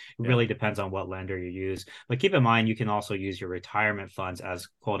 75%. It Yeah. really depends on what lender you use. But keep in mind, you can also use your retirement funds as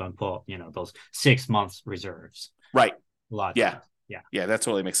quote unquote, those 6 months reserves. Right. A lot of Yeah. times. Yeah. Yeah, that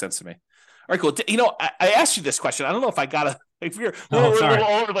totally makes sense to me. right, cool. You know, I asked you this question. I don't know if I got a. If we're a sorry. little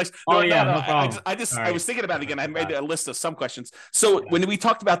all over the place. Oh No, yeah, no. no problem. I Sorry. was thinking about it again. I made Forgot. a list of some questions. So Yeah. when we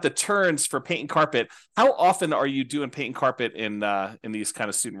talked about the turns for paint and carpet, how often are you doing paint and carpet in these kind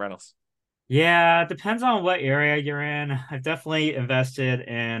of student rentals? Yeah, it depends on what area you're in. I've definitely invested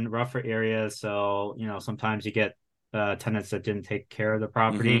in rougher areas. So, sometimes you get tenants that didn't take care of the Mm-hmm.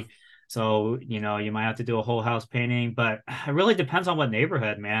 property. So, you might have to do a whole house painting, but it really depends on what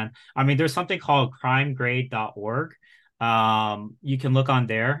neighborhood, man. I mean, there's something called crimegrade.org. You can look on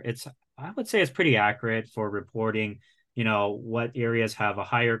there. I would say it's pretty accurate for reporting, what areas have a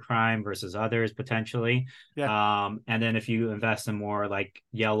higher crime versus others potentially. Yeah. And then if you invest in more like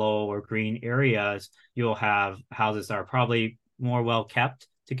yellow or green areas, you'll have houses that are probably more well kept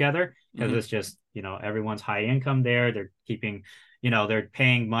together because Mm-hmm. it's just, everyone's high income there. They're keeping, they're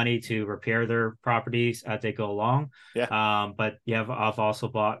paying money to repair their properties as they go along. Yeah. But I've also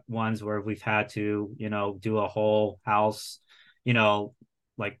bought ones where we've had to, do a whole house, you know,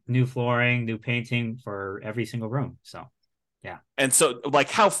 like new flooring, new painting for every single room. So yeah. And so, like,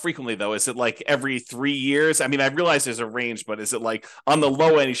 how frequently though? Is it like every 3 years? I mean, I realize there's a range, but is it like on the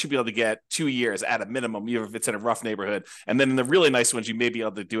low end, you should be able to get 2 years at a minimum, even if it's in a rough neighborhood, and then in the really nice ones, you may be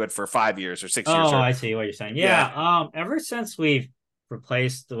able to do it for 5 years or 6 years, Oh, or I see what you're saying. yeah. Yeah. Ever since we've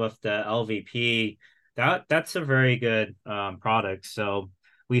replaced with the LVP, that's a very good product. So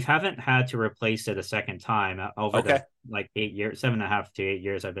we haven't had to replace it a second time over the Okay. like 8 years, 7.5 to 8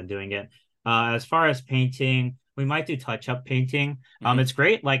 years I've been doing it. As far as painting, we might do touch-up painting. Mm-hmm. It's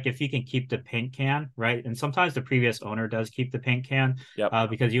great, like if you can keep the paint can, right? And sometimes the previous owner does keep the paint can, Yep.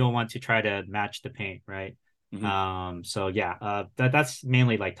 because you don't want to try to match the paint, right? Mm-hmm. So yeah, that's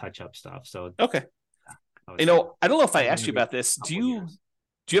mainly like touch-up stuff. So Okay. I would You say know, I don't know if I maybe asked you every about this. Do couple you years.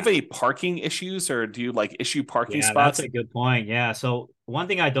 do you have Yeah. any parking issues, or do you like issue parking Yeah, that's spots? a good point. Yeah. So one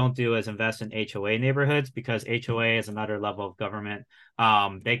thing I don't do is invest in HOA neighborhoods because HOA is another level of government.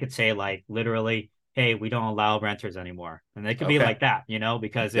 They could say like literally, hey, we don't allow renters anymore. And they could be Okay. like that,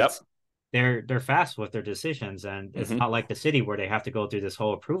 because Yep. they're fast with their decisions, and it's Mm-hmm. not like the city where they have to go through this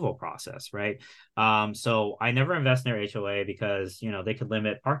whole approval process, right? So I never invest in their HOA because they could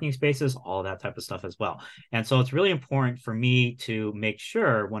limit parking spaces, all that type of stuff as well. And so it's really important for me to make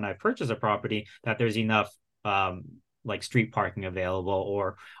sure when I purchase a property that there's enough um like street parking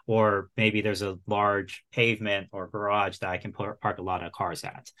available, or maybe there's a large pavement or garage that I can park a lot of cars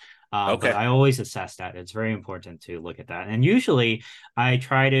at. But Okay. I always assess that. It's very important to look at that. And usually I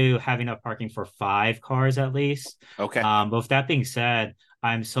try to have enough parking for 5 cars at least. Okay. But with that being said,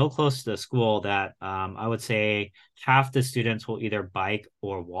 I'm so close to the school that I would say half the students will either bike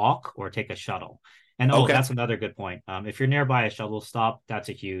or walk or take a shuttle. And Okay. that's another good point. If you're nearby a shuttle stop, that's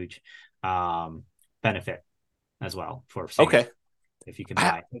a huge um, benefit as well for Okay. safety. If you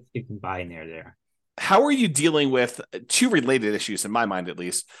can buy near there. How are you dealing with two related issues in my mind, at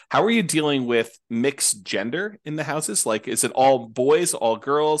least? How are you dealing with mixed gender in the houses? Like, is it all boys, all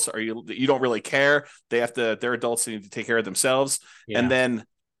girls? Are you don't really care? They're adults, they need to take care of themselves. And Yeah. then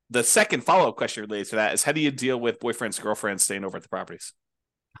the second follow-up question related to that is, how do you deal with boyfriends, girlfriends staying over at the properties?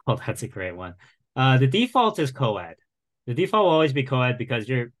 Oh, that's a great one. The default is co-ed. The default will always be co-ed because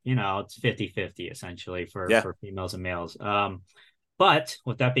it's 50-50 essentially for Yeah. females and males. But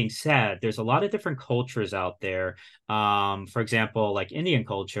with that being said, there's a lot of different cultures out there. For example, like Indian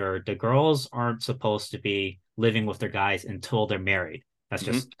culture, the girls aren't supposed to be living with their guys until they're married. That's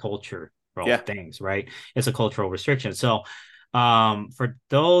Mm-hmm. just cultural Yeah. things, right? It's a cultural restriction. So, for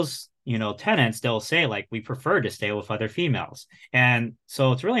those, tenants, they'll say like, we prefer to stay with other females. And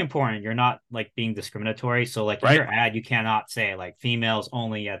so it's really important. You're not like being discriminatory. So like in Right. your ad, you cannot say like females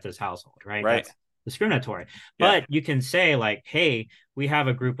only at this household, right? Right. That's discriminatory. Yeah. But you can say like, hey, we have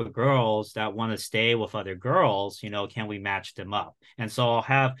a group of girls that want to stay with other girls, can we match them up? And so I'll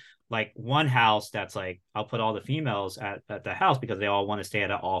have like one house that's like, I'll put all the females at the house because they all want to stay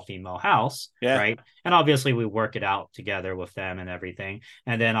at an all female house, Yeah. right? And obviously we work it out together with them and everything.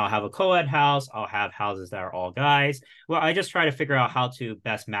 And then I'll have a co-ed house. I'll have houses that are all guys. Well, I just try to figure out how to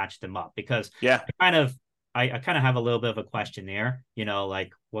best match them up because Yeah. I kind of have a little bit of a questionnaire,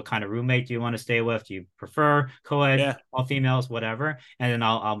 like what kind of roommate do you want to stay with? Do you prefer co-ed, Yeah. all females, whatever? And then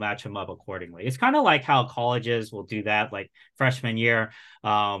I'll match them up accordingly. It's kind of like how colleges will do that, like freshman year.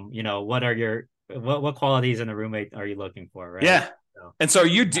 What are what qualities in a roommate are you looking for, right? Yeah. So, And so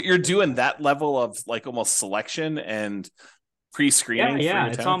you're doing that level of like almost selection and yeah, pre-screening for yeah.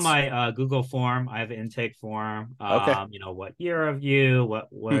 your It's on tenants? my Google form. I have an intake form. Okay. What year of you, what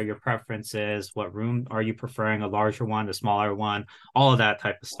Hmm. are your preferences, what room are you preferring, a larger one, a smaller one, all of that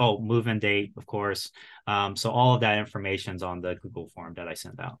type of stuff. Oh, move-in date, of course. So all of that information's on the Google form that I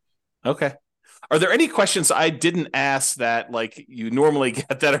sent out. Okay. Are there any questions I didn't ask that like you normally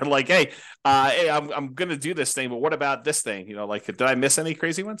get that are like, hey, I'm gonna do this thing, but what about this thing? Like, did I miss any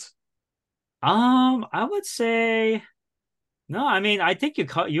crazy ones? I would say no. I mean, I think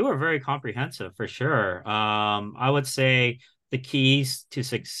you were very comprehensive for sure. I would say the keys to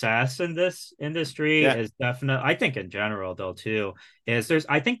success in this industry Yeah. is definitely, I think in general though too, is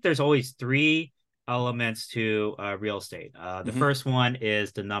I think there's always three elements to real estate. The Hmm. first one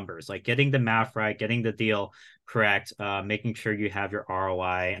is the numbers, like getting the math right, getting the deal correct, making sure you have your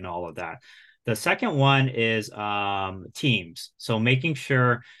ROI and all of that. The second one is teams. So making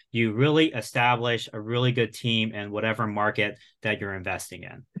sure you really establish a really good team in whatever market that you're investing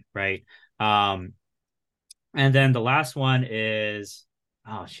in, right? And then the last one is,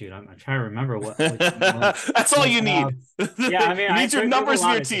 oh shoot, I'm trying to remember which one. That's all But you need. yeah, I mean, You need your there's a numbers in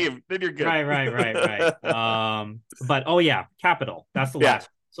lot your of things. team, then you're good. Right. But oh yeah, capital. That's the Yeah. last.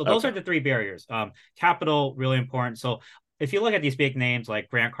 So those are Okay. the three barriers. Capital really important. So if you look at these big names like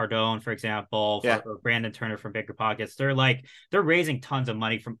Grant Cardone, for example, Yeah. or Brandon Turner from Bigger Pockets, they're raising tons of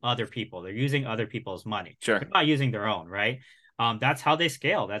money from other people. They're using other people's money. Sure. They're not using their own, right? That's how they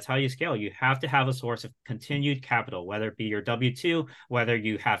scale. That's how you scale. You have to have a source of continued capital, whether it be your W-2, whether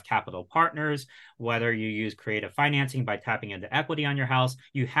you have capital partners, whether you use creative financing by tapping into equity on your house.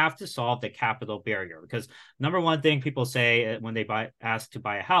 You have to solve the capital barrier because number one thing people say when they ask to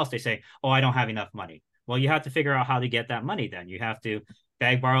buy a house, they say, "Oh, I don't have enough money." Well, you have to figure out how to get that money. Then you have to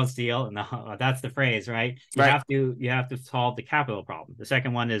beg, borrow, steal, and that's the phrase, right? Right. You have to solve the capital problem. The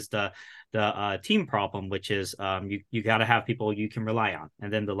second one is the team problem, which is you got to have people you can rely on.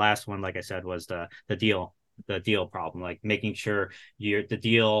 And then the last one, like I said, was the deal problem, like making sure the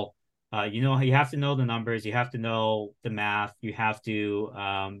deal. You have to know the numbers, you have to know the math, you have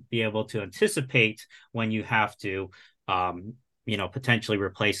to be able to anticipate when you have to, potentially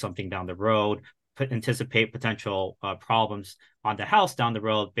replace something down the road, anticipate potential problems on the house down the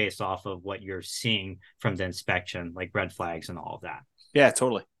road based off of what you're seeing from the inspection, like red flags and all of that. Yeah,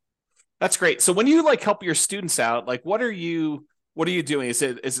 totally. That's great. So when you like help your students out, like what are you doing? Is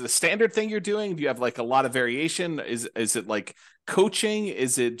it a standard thing you're doing? Do you have like a lot of variation? Is it like coaching?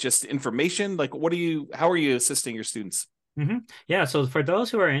 Is it just information? Like how are you assisting your students? Mm-hmm. Yeah. So for those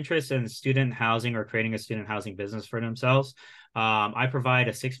who are interested in student housing or creating a student housing business for themselves, I provide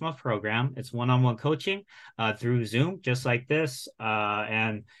a 6-month program. It's one-on-one coaching through Zoom, just like this.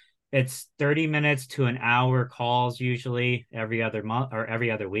 And it's 30 minutes to an hour calls, usually every other month or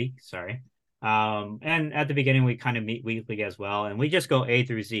every other week. Sorry. And at the beginning, we kind of meet weekly as well. And we just go A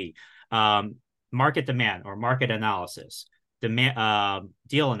through Z. Market demand or market analysis,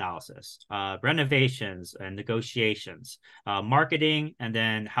 deal analysis, renovations and negotiations, marketing, and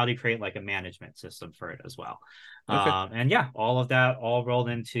then how to create like a management system for it as well. Okay. And yeah, all of that all rolled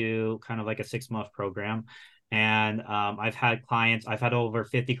into kind of like a 6-month program. And I've had over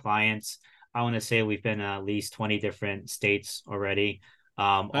 50 clients. I want to say we've been in at least 20 different states already,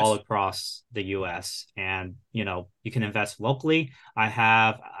 all Nice. across the US. And, you can invest locally.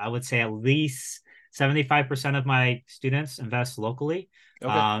 I would say at least 75% of my students invest locally.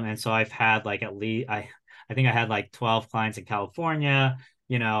 Okay. And so I've had like at least, I think I had like 12 clients in California.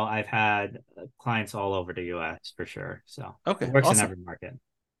 I've had clients all over the US for sure. So it Okay. works in Awesome. every market.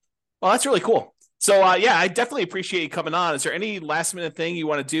 Well, that's really cool. So, yeah, I definitely appreciate you coming on. Is there any last minute thing you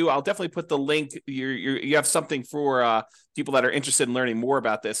want to do? I'll definitely put the link. You have something for people that are interested in learning more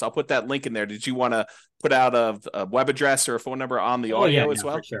about this. I'll put that link in there. Did you want to put out a web address or a phone number on the Oh yeah, audio as yeah, for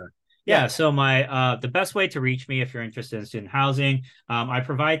well? sure. Yeah. Yeah, so my the best way to reach me if you're interested in student housing, I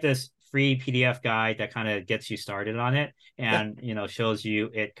provide this free PDF guide that kind of gets you started on it Yeah. and shows you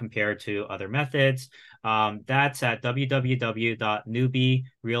it compared to other methods. That's at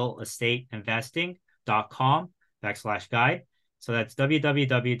www.newbierealestateinvesting.com/guide. So that's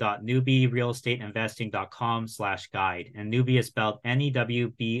www.newbierealestateinvesting.com/guide. And newbie is spelled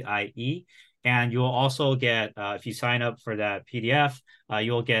NEWBIE. And you'll also get, if you sign up for that PDF,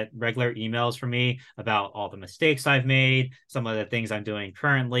 you'll get regular emails from me about all the mistakes I've made, some of the things I'm doing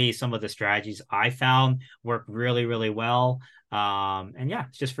currently, some of the strategies I found work really, really well. And yeah,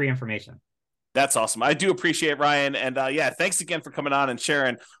 it's just free information. That's awesome. I do appreciate it, Ryan. And yeah, thanks again for coming on and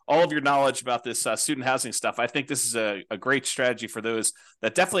sharing all of your knowledge about this student housing stuff. I think this is a great strategy for those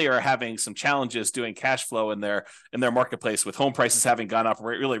that definitely are having some challenges doing cash flow in their marketplace, with home prices having gone up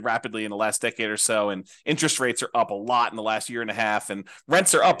really rapidly in the last decade or so. And interest rates are up a lot in the last year and a half, and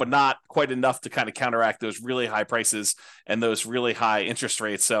rents are up, but not quite enough to kind of counteract those really high prices and those really high interest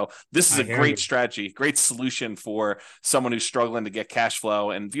rates. So this is a great strategy, great solution for someone who's struggling to get cash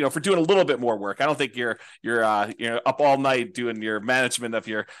flow and, for doing a little bit more work. I don't think you're up all night doing your management of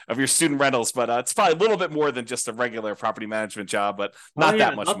your student rentals, but it's probably a little bit more than just a regular property management job, but not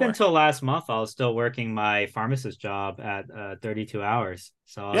that much Up more. until last month, I was still working my pharmacist job at 32 hours.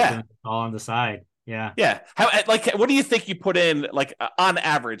 So I was doing it all on the side. Yeah. Yeah. What do you think you put in, on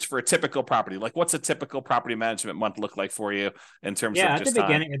average for a typical property? Like, what's a typical property management month look like for you in terms of just at the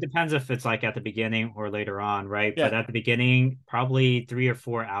beginning, time? it depends if it's like at the beginning or later on, right? Yeah. But at the beginning, probably 3 or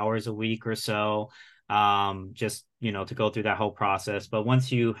 4 hours a week or so, just, to go through that whole process. But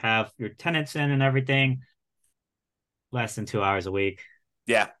once you have your tenants in and everything, less than 2 hours a week.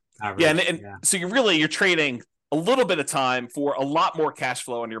 Yeah. Average. And so you're trading a little bit of time for a lot more cash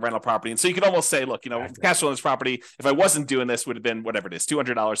flow on your rental property. And so you could almost say, look, Exactly. cash flow on this property, if I wasn't doing this, would have been whatever it is,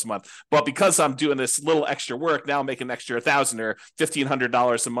 $200 a month. But because I'm doing this little extra work, now I'm making an extra $1,000 or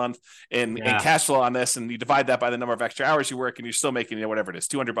 $1,500 a month in cash flow on this. And you divide that by the number of extra hours you work, and you're still making, whatever it is,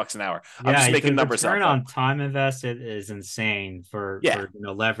 $200 an hour. I'm just making numbers up. The return on time invested is insane for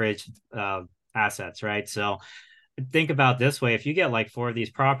leverage assets, right? So think about this way: if you get like 4 of these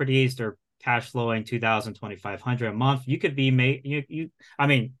properties, they're cash flowing $2,000, $2,500 a month. You could be I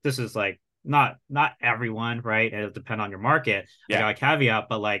mean, this is like not everyone, right? It'll depend on your market. I got a caveat,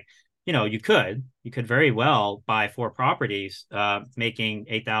 but you could very well buy 4 properties, making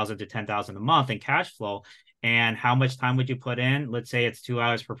 $8,000 to $10,000 a month in cash flow. And how much time would you put in? Let's say it's 2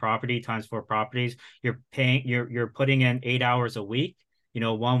 hours per property times 4 properties. You're putting in 8 hours a week,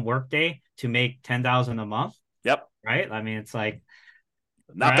 one work day to make $10,000 a month. Yep. Right. I mean, it's like,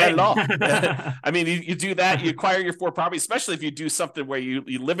 not bad at all. I mean, you do that, you acquire your 4 properties, especially if you do something where you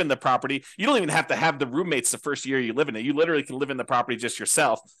live in the property. You don't even have to have the roommates the first year you live in it. You literally can live in the property just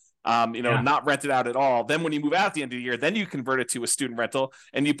yourself. Not rent it out at all. Then when you move out at the end of the year, then you convert it to a student rental,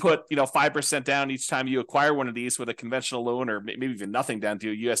 and you put 5% down each time you acquire one of these with a conventional loan, or maybe even nothing down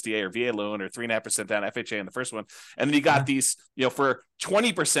to a USDA or VA loan, or 3.5% down FHA in the first one. And then you got these, for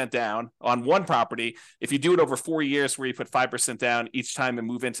 20% down on one property. If you do it over 4 years, where you put 5% down each time and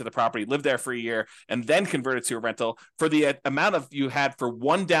move into the property, live there for a year, and then convert it to a rental for the amount of you had for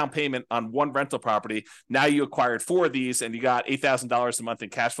one down payment on one rental property. Now you acquired 4 of these, and you got $8,000 a month in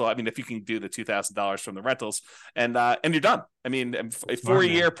cash flow. I mean, if you can do the $2,000 from the rentals, and you're done. I mean, a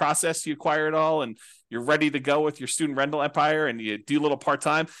 4-year process, you acquire it all, and you're ready to go with your student rental empire, and you do a little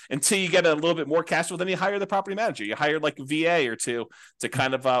part-time until you get a little bit more cash flow. Then you hire the property manager. You hire like a VA or two to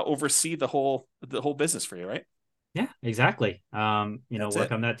kind of oversee the whole business for you, right? Yeah, exactly. Work on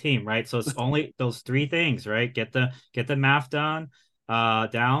that team, right? So it's only those 3 things, right? Get the math down,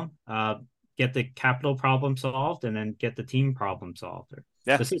 get the capital problem solved, and then get the team problem solved, or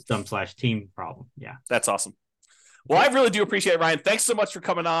the system/team problem. Yeah. That's awesome. Well, I really do appreciate it, Ryan. Thanks so much for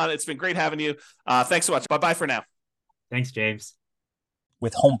coming on. It's been great having you. Thanks so much. Bye-bye for now. Thanks, James.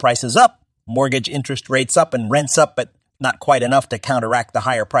 With home prices up, mortgage interest rates up, and rents up, but not quite enough to counteract the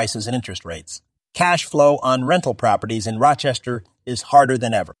higher prices and interest rates, cash flow on rental properties in Rochester is harder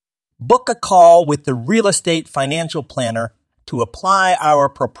than ever. Book a call with the Real Estate Financial Planner to apply our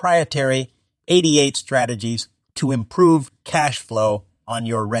proprietary 88 strategies to improve cash flow on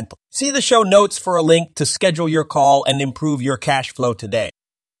your rental. See the show notes for a link to schedule your call and improve your cash flow today.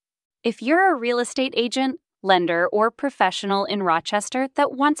 If you're a real estate agent, lender, or professional in Rochester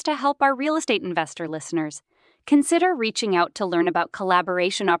that wants to help our real estate investor listeners, consider reaching out to learn about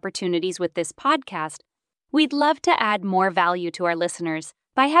collaboration opportunities with this podcast. We'd love to add more value to our listeners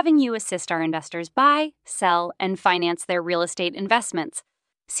by having you assist our investors buy, sell, and finance their real estate investments.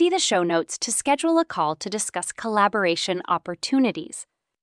 See the show notes to schedule a call to discuss collaboration opportunities.